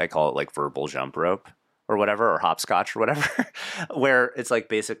is like, I call it like verbal jump rope or whatever, or hopscotch or whatever, where it's like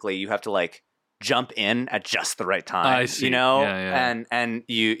basically you have to like jump in at just the right time, I see. You know, Yeah. and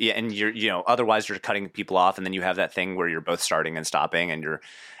you're, you know, otherwise you're cutting people off, and then you have that thing where you're both starting and stopping, and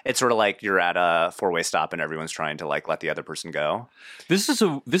it's sort of like you're at a 4-way stop and everyone's trying to like let the other person go. This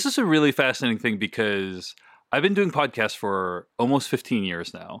is a really fascinating thing because I've been doing podcasts for almost 15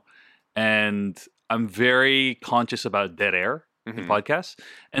 years now, and I'm very conscious about dead air in podcasts,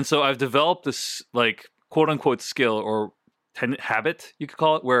 and so I've developed this like quote unquote skill or habit, you could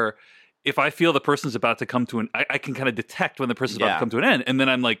call it, where if I feel the person's about to come to I can kind of detect when the person's about to come to an end, and then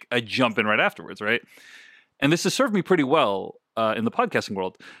I'm like, I jump in right afterwards, right? And this has served me pretty well in the podcasting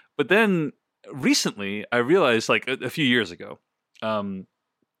world. But then recently, I realized, like a few years ago,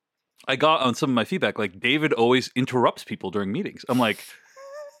 I got on some of my feedback, like David always interrupts people during meetings. I'm like,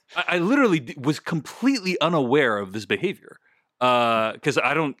 I literally was completely unaware of this behavior. Because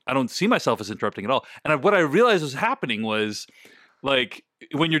I don't see myself as interrupting at all. And what I realized was happening was like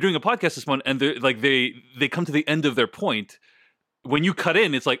when you're doing a podcast this one and they come to the end of their point, when you cut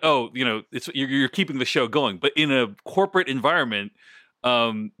in, it's like, oh, you know, you're keeping the show going. But in a corporate environment,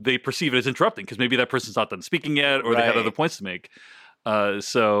 they perceive it as interrupting because maybe that person's not done speaking yet or they had other points to make.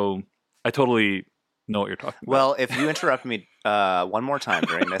 So I totally know what you're talking about. Well, if you interrupt me one more time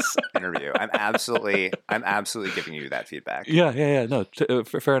during this interview, I'm absolutely giving you that feedback. Yeah. No,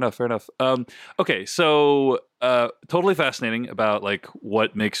 fair enough. Okay, so totally fascinating about like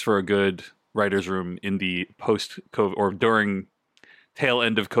what makes for a good writer's room in the post-COVID or during tail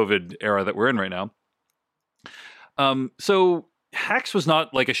end of COVID era that we're in right now. So Hacks was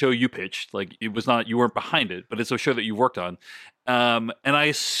not like a show you pitched, like it was not, you weren't behind it, but it's a show that you worked on. And I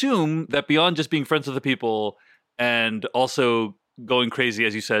assume that beyond just being friends with the people and also going crazy,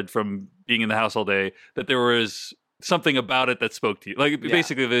 as you said, from being in the house all day, that there was something about it that spoke to you. Like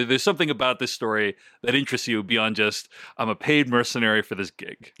basically there's something about this story that interests you beyond just, I'm a paid mercenary for this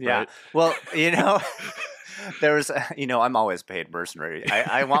gig. Yeah. Right? Well, you know, there's, you know, I'm always paid mercenary.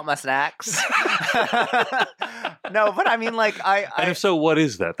 I want my snacks. No, but I mean, like, and if so, what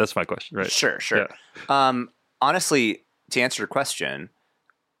is that? That's my question, right? Sure. Yeah. Honestly, to answer your question,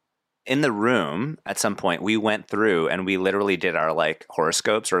 in the room, at some point, we went through and we literally did our like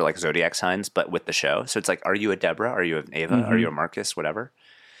horoscopes or like zodiac signs, but with the show. So it's like, are you a Deborah? Are you an Ava? Are you a Marcus? Whatever.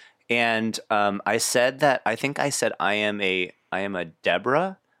 And I think I said I am a I am a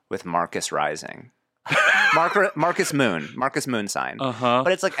Deborah with Marcus rising. Marcus Moon sign.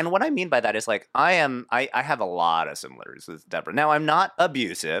 But it's like, and what I mean by that is like, I have a lot of similarities with Deborah. Now, I'm not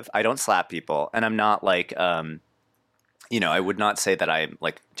abusive. I don't slap people, and I'm not like, I would not say that I'm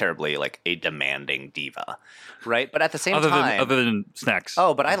like terribly like a demanding diva, right? But at the same time, other than snacks.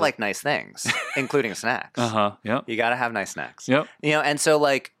 Oh, but I like nice things, including snacks. Yeah. You got to have nice snacks. Yep. And so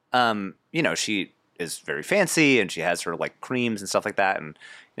like, she is very fancy and she has her like creams and stuff like that. And,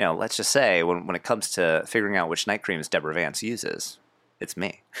 let's just say when it comes to figuring out which night creams Deborah Vance uses, it's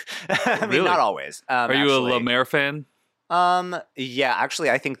me. I mean, Really? not always. Are you a La Mer fan? Yeah, actually,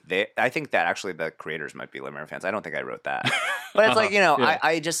 I think that actually the creators might be La Mer fans. I don't think I wrote that, but it's like,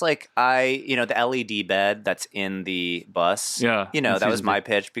 I just like, the LED bed that's in the bus. Yeah. That was my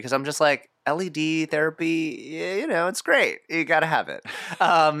pitch because I'm just like, LED therapy, it's great. You got to have it.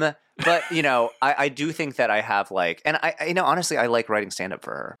 But, I do think that I have like, and I honestly, I like writing stand-up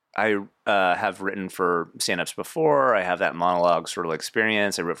for her. I have written for stand-ups before. I have that monologue sort of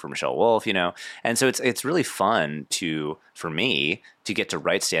experience. I wrote for Michelle Wolf, and so it's really fun for me to get to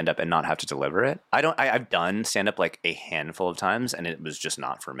write stand-up and not have to deliver it. I've done stand-up like a handful of times and it was just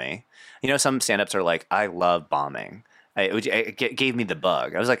not for me. Some stand-ups are like, I love bombing. It gave me the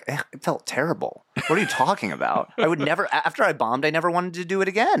bug. I was like, it felt terrible. What are you talking about? I would never, after I bombed, I never wanted to do it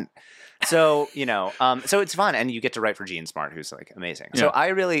again. So, so it's fun. And you get to write for Gene Smart, who's like amazing. Yeah. So I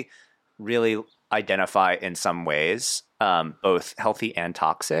really, really identify in some ways, both healthy and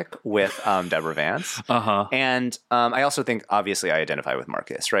toxic with Deborah Vance. And I also think, obviously, I identify with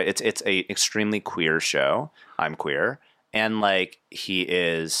Marcus, right? It's a extremely queer show. I'm queer. And like, he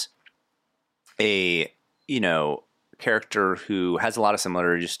is a, character who has a lot of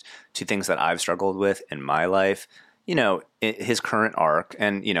similarities to things that I've struggled with in my life. His current arc,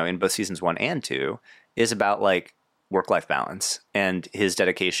 and in both seasons 1 and 2, is about like work-life balance and his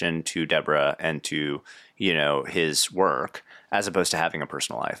dedication to Deborah and to his work, as opposed to having a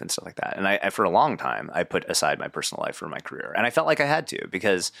personal life and stuff like that. And I for a long time I put aside my personal life for my career, and I felt like I had to,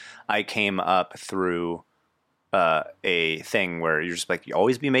 because I came up through a thing where you're just like, you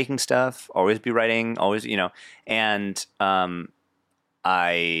always be making stuff, always be writing, always, and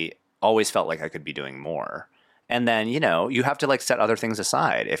I always felt like I could be doing more. And then, you have to like set other things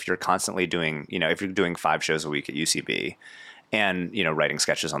aside if you're constantly doing, if you're doing 5 shows a week at UCB and, writing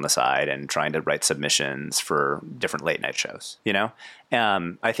sketches on the side and trying to write submissions for different late night shows,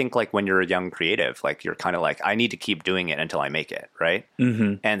 I think like when you're a young creative, like you're kind of like, I need to keep doing it until I make it. Right.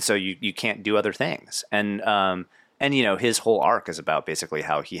 Mm-hmm. And so you can't do other things. And his whole arc is about basically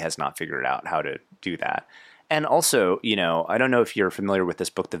how he has not figured out how to do that. And also, I don't know if you're familiar with this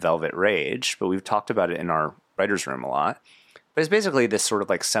book, The Velvet Rage, but we've talked about it in our writer's room a lot. But it's basically this sort of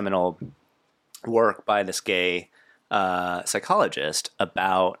like seminal work by this gay psychologist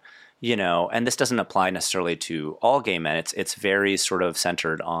about, and this doesn't apply necessarily to all gay men. It's very sort of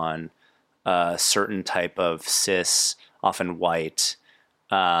centered on a certain type of cis, often white,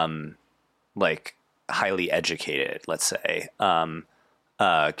 like highly educated, let's say,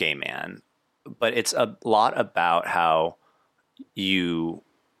 gay man. But it's a lot about how you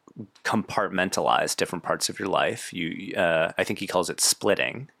compartmentalize different parts of your life. I think he calls it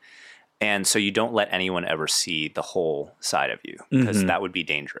splitting. And so you don't let anyone ever see the whole side of you, because that would be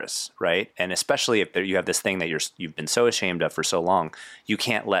dangerous, right? And especially if you have this thing that you've been so ashamed of for so long, you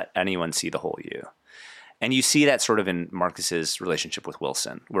can't let anyone see the whole you. And you see that sort of in Marcus's relationship with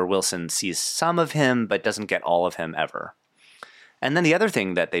Wilson, where Wilson sees some of him but doesn't get all of him ever. And then the other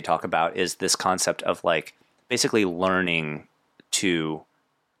thing that they talk about is this concept of like basically learning to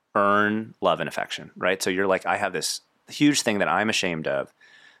earn love and affection, right? So you're like, I have this huge thing that I'm ashamed of.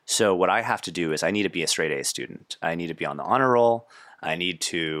 So what I have to do is I need to be a straight A student. I need to be on the honor roll. I need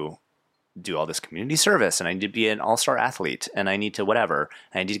to do all this community service, and I need to be an all-star athlete, and I need to whatever.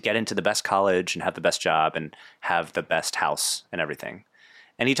 I need to get into the best college and have the best job and have the best house and everything.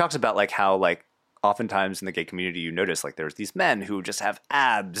 And he talks about like how like oftentimes in the gay community, you notice like there's these men who just have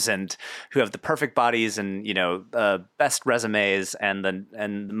abs and who have the perfect bodies and, best resumes and the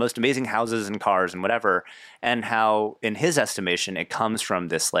most amazing houses and cars and whatever. And how in his estimation, it comes from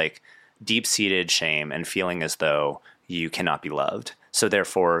this like deep-seated shame and feeling as though you cannot be loved. So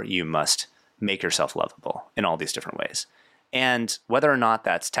therefore you must make yourself lovable in all these different ways. And whether or not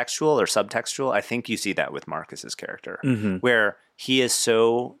that's textual or subtextual, I think you see that with Marcus's character, where he is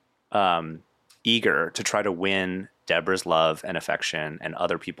so, eager to try to win Deborah's love and affection and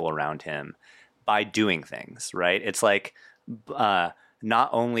other people around him by doing things, right? It's like not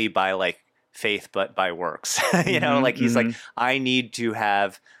only by like faith, but by works, like he's like, I need to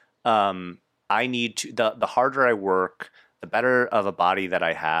have, the harder I work, the better of a body that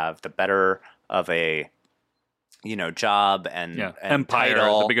I have, the better of a job and empire,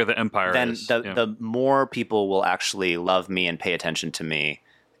 title, the bigger the empire then is. the more people will actually love me and pay attention to me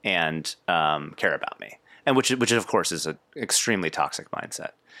and care about me, and which of course is an extremely toxic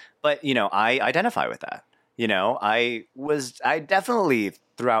mindset. But I identify with that. I definitely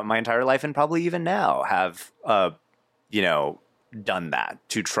throughout my entire life and probably even now have done that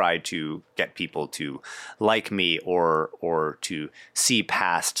to try to get people to like me or to see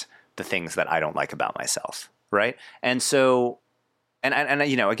past the things that I don't like about myself. Right. And so, and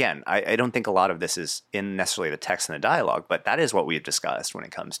again, I don't think a lot of this is in necessarily the text and the dialogue, but that is what we've discussed when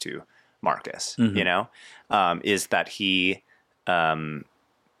it comes to Marcus, is that he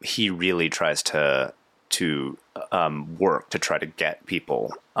really tries to work to try to get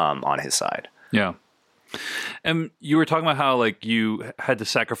people on his side. Yeah. And you were talking about how like you had to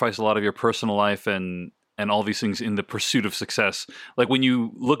sacrifice a lot of your personal life and all these things in the pursuit of success. Like when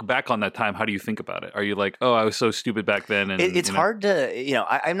you look back on that time, how do you think about it? Are you like, oh, I was so stupid back then? And it's hard to,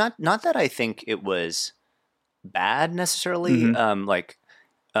 I'm not that I think it was bad necessarily. Because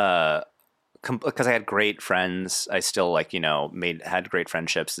I had great friends. I still had great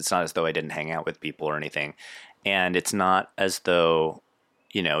friendships. It's not as though I didn't hang out with people or anything. And it's not as though,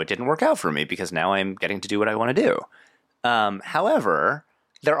 it didn't work out for me because now I'm getting to do what I want to do. However,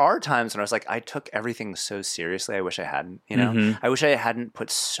 there are times when I was like, I took everything so seriously. I wish I hadn't, I wish I hadn't put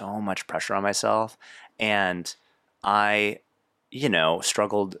so much pressure on myself. And I,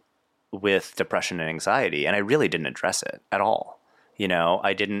 struggled with depression and anxiety, and I really didn't address it at all.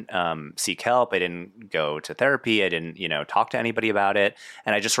 I didn't seek help. I didn't go to therapy. I didn't, talk to anybody about it.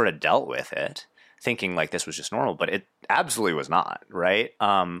 And I just sort of dealt with it thinking like this was just normal, but it absolutely was not. Right.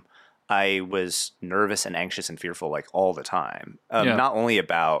 I was nervous and anxious and fearful like all the time, not only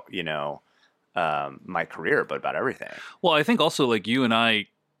about, my career, but about everything. Well, I think also like you and I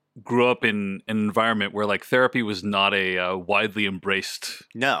grew up in an environment where like therapy was not a widely embraced,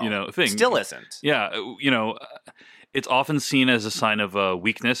 thing. Still isn't. Yeah. It's often seen as a sign of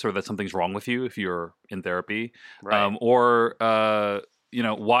weakness or that something's wrong with you if you're in therapy. Right. Why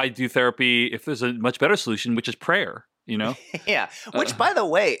do therapy if there's a much better solution, which is prayer, Yeah. Which, by the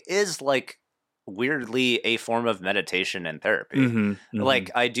way, is like weirdly a form of meditation and therapy.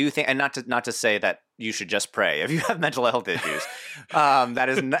 Like I do think, and not to say that you should just pray if you have mental health issues. That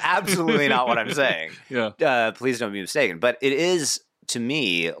is absolutely not what I'm saying. Yeah. Please don't be mistaken. But it is, to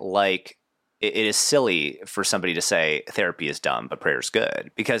me, like it is silly for somebody to say therapy is dumb, but prayer is good,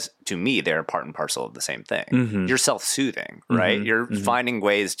 because to me, they're part and parcel of the same thing. You're self-soothing, right? You're finding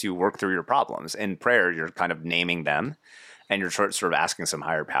ways to work through your problems. In prayer, you're kind of naming them, and you're sort of asking some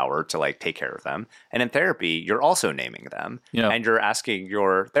higher power to like take care of them. And in therapy, you're also naming them, and you're asking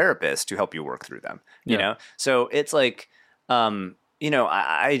your therapist to help you work through them. You know, so it's like, I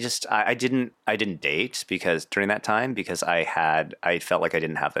didn't date because during that time, because I felt like I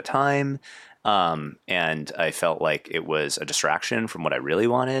didn't have the time. And I felt like it was a distraction from what I really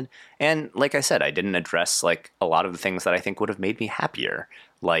wanted. And like I said, I didn't address like a lot of the things that I think would have made me happier,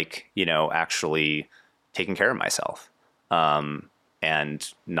 like, actually taking care of myself, and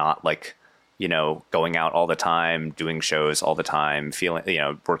not like, going out all the time, doing shows all the time,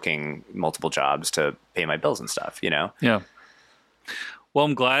 feeling, working multiple jobs to pay my bills and stuff, Yeah. Well,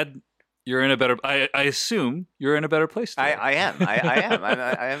 I'm glad you're in a better. I assume you're in a better place today. I am.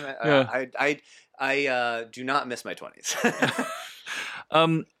 I do not miss my 20s.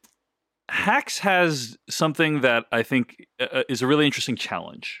 Hacks has something that I think is a really interesting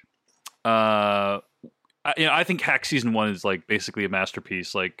challenge. I think Hacks season 1 is like basically a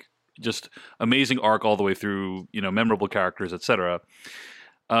masterpiece, like just amazing arc all the way through. Memorable characters, etc.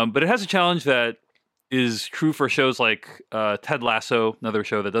 But it has a challenge that is true for shows like Ted Lasso, another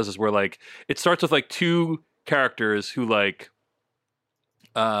show that does this, where like it starts with like two characters who like,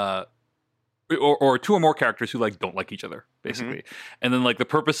 or two or more characters who like don't like each other, basically. And then like the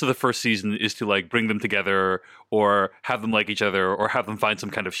purpose of the first season is to like bring them together or have them like each other or have them find some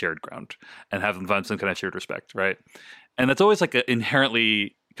kind of shared ground and have them find some kind of shared respect, right? And that's always like an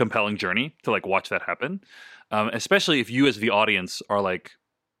inherently compelling journey to like watch that happen, especially if you as the audience are like,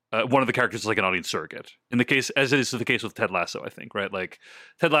 one of the characters is like an audience surrogate. In the case, as it is the case with Ted Lasso, I think, right? Like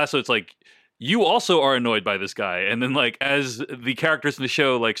Ted Lasso, it's like you also are annoyed by this guy, and then like as the characters in the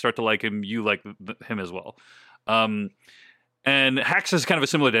show like start to like him, you like him as well. And Hacks has kind of a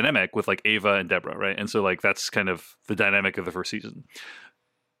similar dynamic with like Ava and Deborah, right? And so like that's kind of the dynamic of the first season.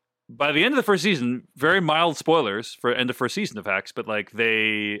 By the end of the first season, very mild spoilers for end of first season of Hacks, but like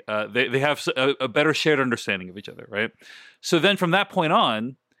they have a better shared understanding of each other, right? So then from that point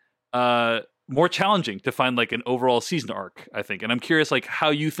on, more challenging to find like an overall season arc, I think. And I'm curious like how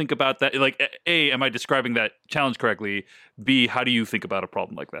you think about that. Like, A, am I describing that challenge correctly? B, how do you think about a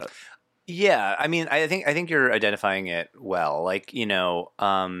problem like that? Yeah, I mean, I think you're identifying it well. Like,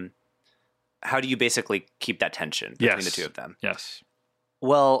 how do you basically keep that tension between the two of them? Yes.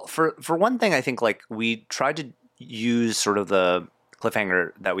 Well, for one thing, I think like we tried to use sort of the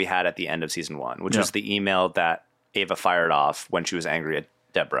cliffhanger that we had at the end of season 1, which was the email that Ava fired off when she was angry at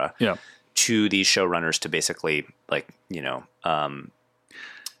Deborah to these showrunners to basically like,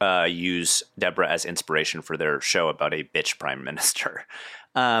 use Deborah as inspiration for their show about a bitch prime minister.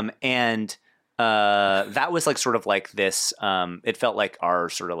 And that was like sort of like this, it felt like our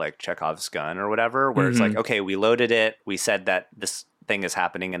sort of like Chekhov's gun or whatever, where it's like, okay, we loaded it. We said that this thing is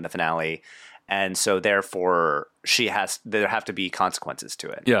happening in the finale. And so therefore there have to be consequences to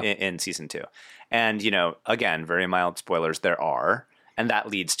it in season 2. And, again, very mild spoilers, there are. And that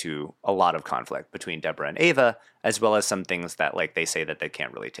leads to a lot of conflict between Deborah and Ava, as well as some things that like they say that they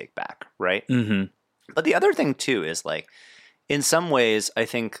can't really take back. Right. Mm-hmm. But the other thing too, is like, in some ways, I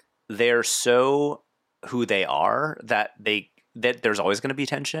think they're so who they are that there's always going to be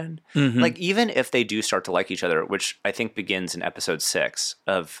tension. Mm-hmm. Like even if they do start to like each other, which I think begins in episode 6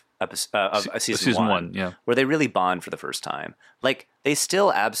 of season 1, where they really bond for the first time. Like they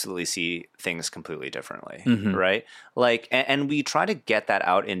still absolutely see things completely differently, right? Like, and we try to get that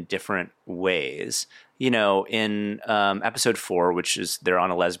out in different ways. In episode 4, which is they're on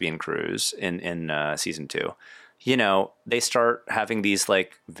a lesbian cruise in season 2. They start having these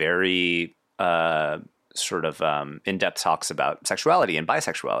like very sort of in-depth talks about sexuality and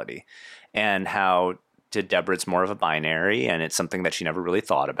bisexuality, and how to Deborah it's more of a binary, and it's something that she never really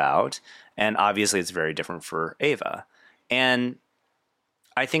thought about. And obviously it's very different for Ava. And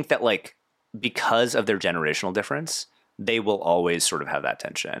I think that like because of their generational difference, they will always sort of have that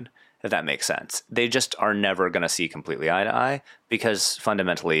tension, if that makes sense. They just are never going to see completely eye to eye because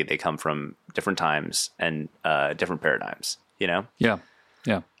fundamentally they come from different times and different paradigms, Yeah. Yeah.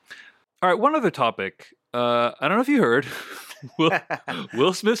 All right. One other topic. I don't know if you heard.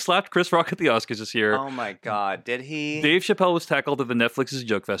 Will Smith slapped Chris Rock at the Oscars this year. Oh my God, did he? Dave Chappelle was tackled at the Netflix's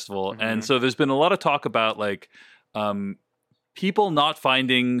Joke Festival, and so there's been a lot of talk about like people not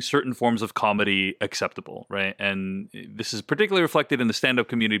finding certain forms of comedy acceptable, right? And this is particularly reflected in the stand-up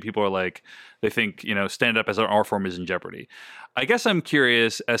community. People are like, they think stand-up as an art form is in jeopardy. I guess I'm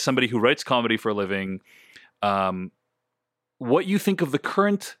curious, as somebody who writes comedy for a living, what you think of the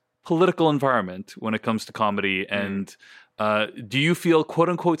current political environment when it comes to comedy, and do you feel quote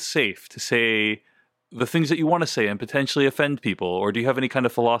unquote safe to say the things that you want to say and potentially offend people, or do you have any kind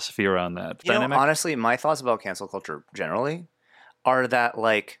of philosophy around that dynamic? Honestly, my thoughts about cancel culture generally are that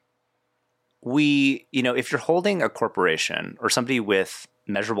like if you're holding a corporation or somebody with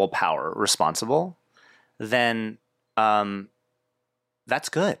measurable power responsible, then that's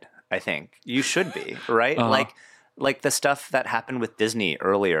good. I think you should be, right? Like the stuff that happened with Disney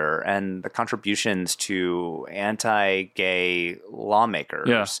earlier and the contributions to anti-gay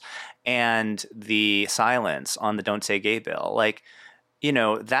lawmakers and the silence on the Don't Say Gay bill. Like,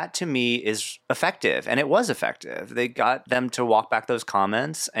 that to me is effective, and it was effective. They got them to walk back those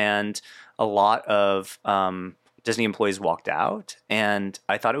comments, and a lot of Disney employees walked out, and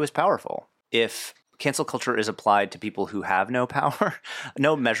I thought it was powerful. If cancel culture is applied to people who have no power,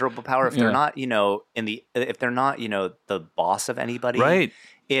 no measurable power, if they're not, if they're not, the boss of anybody, right?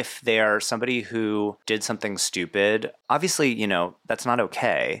 If they're somebody who did something stupid, obviously, that's not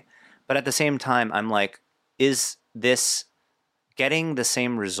okay. But at the same time, I'm like, is this getting the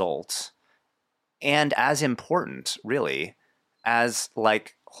same results and as important, really, as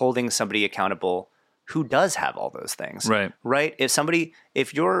like holding somebody accountable who does have all those things, right?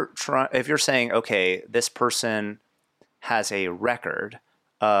 If you're saying, okay, this person has a record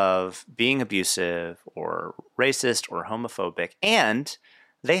of being abusive or racist or homophobic, and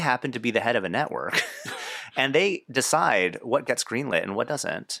they happen to be the head of a network, and they decide what gets greenlit and what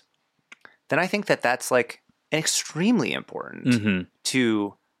doesn't, then I think that that's like extremely important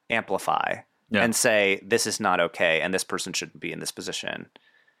to amplify and say this is not okay, and this person shouldn't be in this position.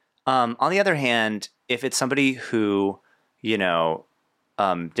 On the other hand, if it's somebody who,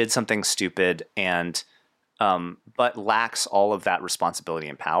 did something stupid and but lacks all of that responsibility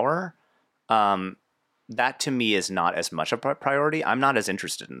and power, that to me is not as much a priority. I'm not as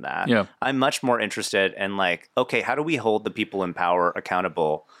interested in that. Yeah. I'm much more interested in like, okay, how do we hold the people in power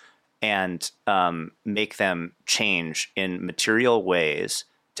accountable and make them change in material ways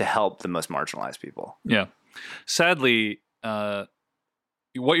to help the most marginalized people? Yeah. Sadly,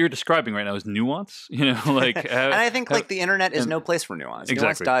 what you're describing right now is nuance, like. And I think like the internet is no place for nuance. Exactly.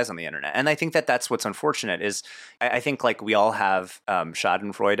 Nuance dies on the internet, and I think that that's what's unfortunate. Is I think like we all have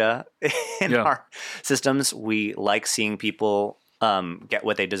Schadenfreude in our systems. We like seeing people get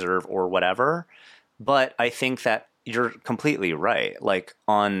what they deserve or whatever, but I think that you're completely right. Like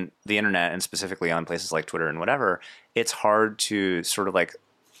on the internet and specifically on places like Twitter and whatever, it's hard to sort of like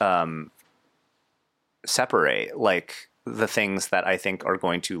separate like the things that I think are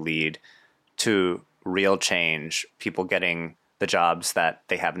going to lead to real change, people getting the jobs that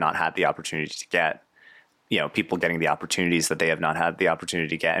they have not had the opportunity to get, people getting the opportunities that they have not had the opportunity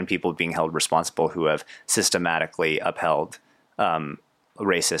to get, and people being held responsible who have systematically upheld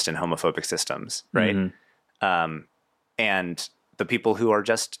racist and homophobic systems, right? Mm-hmm. And the people who are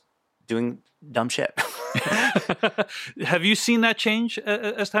just doing dumb shit. Have you seen that change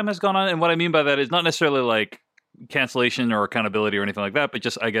as time has gone on? And what I mean by that is not necessarily like cancellation or accountability or anything like that, but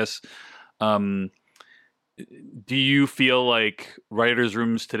just, I guess, do you feel like writers'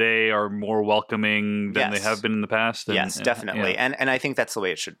 rooms today are more welcoming than they have been in the past? Yes, definitely. And I think that's the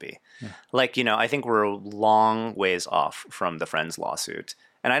way it should be. Yeah. Like, I think we're a long ways off from the Friends lawsuit.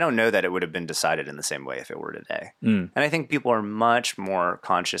 And I don't know that it would have been decided in the same way if it were today. And I think people are much more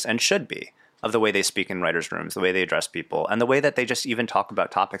conscious, and should be, of the way they speak in writers' rooms, the way they address people, and the way that they just even talk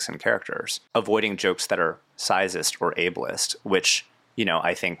about topics and characters, avoiding jokes that are sizist or ableist, which,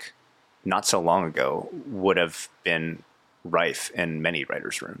 I think not so long ago would have been rife in many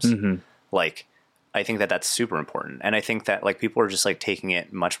writers' rooms. Mm-hmm. Like, I think that that's super important. And I think that like people are just like taking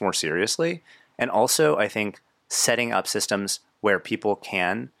it much more seriously. And also I think setting up systems where people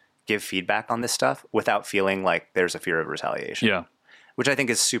can give feedback on this stuff without feeling like there's a fear of retaliation. Yeah. Which I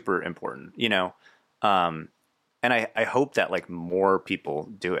think is super important, and I hope that like more people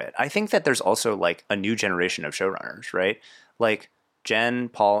do it. I think that there's also like a new generation of showrunners, right? Like Jen,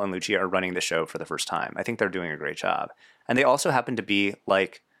 Paul, and Lucia are running the show for the first time. I think they're doing a great job. And they also happen to be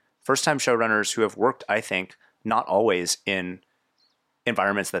like first-time showrunners who have worked, I think, not always in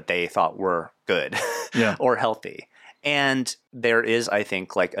environments that they thought were good or healthy. And there is, I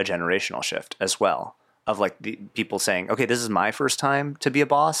think, like a generational shift as well of like the people saying, okay, this is my first time to be a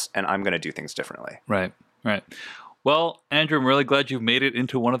boss and I'm going to do things differently. Right. Well, Andrew, I'm really glad you've made it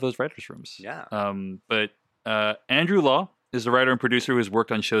into one of those writers' rooms. Yeah. But Andrew Law is the writer and producer who has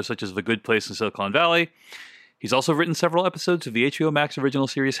worked on shows such as The Good Place and Silicon Valley. He's also written several episodes of the HBO Max original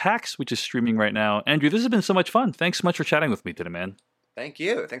series Hacks, which is streaming right now. Andrew, this has been so much fun. Thanks so much for chatting with me today, man. Thank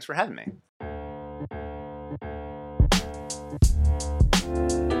you. Thanks for having me.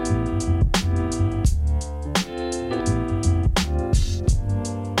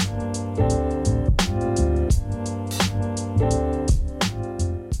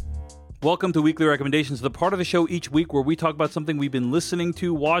 Welcome to Weekly Recommendations, the part of the show each week where we talk about something we've been listening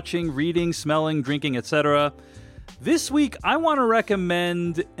to, watching, reading, smelling, drinking, etc. This week, I want to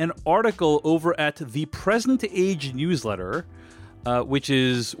recommend an article over at the Present Age newsletter, which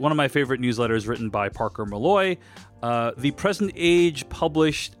is one of my favorite newsletters written by Parker Malloy. The Present Age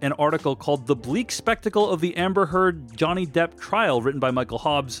published an article called The Bleak Spectacle of the Amber Heard Johnny Depp Trial, written by Michael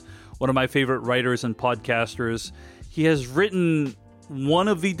Hobbs, one of my favorite writers and podcasters. He has written one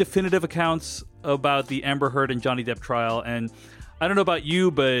of the definitive accounts about the Amber Heard and Johnny Depp trial, and I don't know about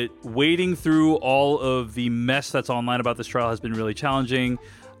you, but wading through all of the mess that's online about this trial has been really challenging.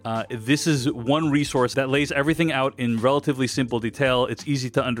 This is one resource that lays everything out in relatively simple detail. It's easy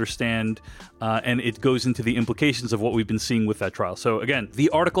to understand, and it goes into the implications of what we've been seeing with that trial. So again, the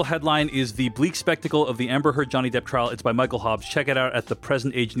article headline is The Bleak Spectacle of the Amber Heard Johnny Depp Trial. It's by Michael Hobbs. Check it out at the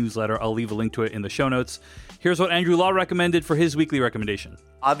Present Age newsletter. I'll leave a link to it in the show notes. Here's what Andrew Law recommended for his weekly recommendation.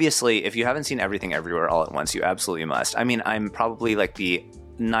 Obviously, if you haven't seen Everything Everywhere All at Once, you absolutely must. I mean, I'm probably like the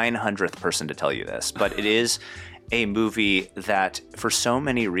 900th person to tell you this, but it is a movie that for so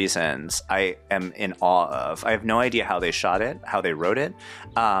many reasons I am in awe of. I have no idea how they shot it, how they wrote it,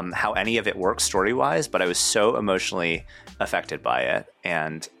 how any of it works story-wise, but I was so emotionally affected by it,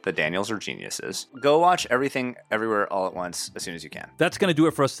 and the Daniels are geniuses. Go watch Everything Everywhere All at Once as soon as you can. That's going to do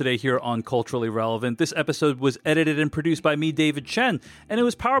it for us today here on Culturally Relevant. This episode was edited and produced by me, David Chen, and it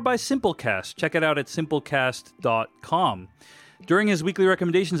was powered by Simplecast. Check it out at simplecast.com. During his weekly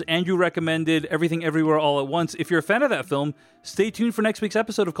recommendations, Andrew recommended Everything Everywhere All at Once. If you're a fan of that film, stay tuned for next week's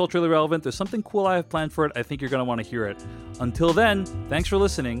episode of Culturally Relevant. There's something cool I have planned for it. I think you're going to want to hear it. Until then, thanks for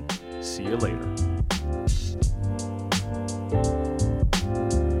listening. See you later.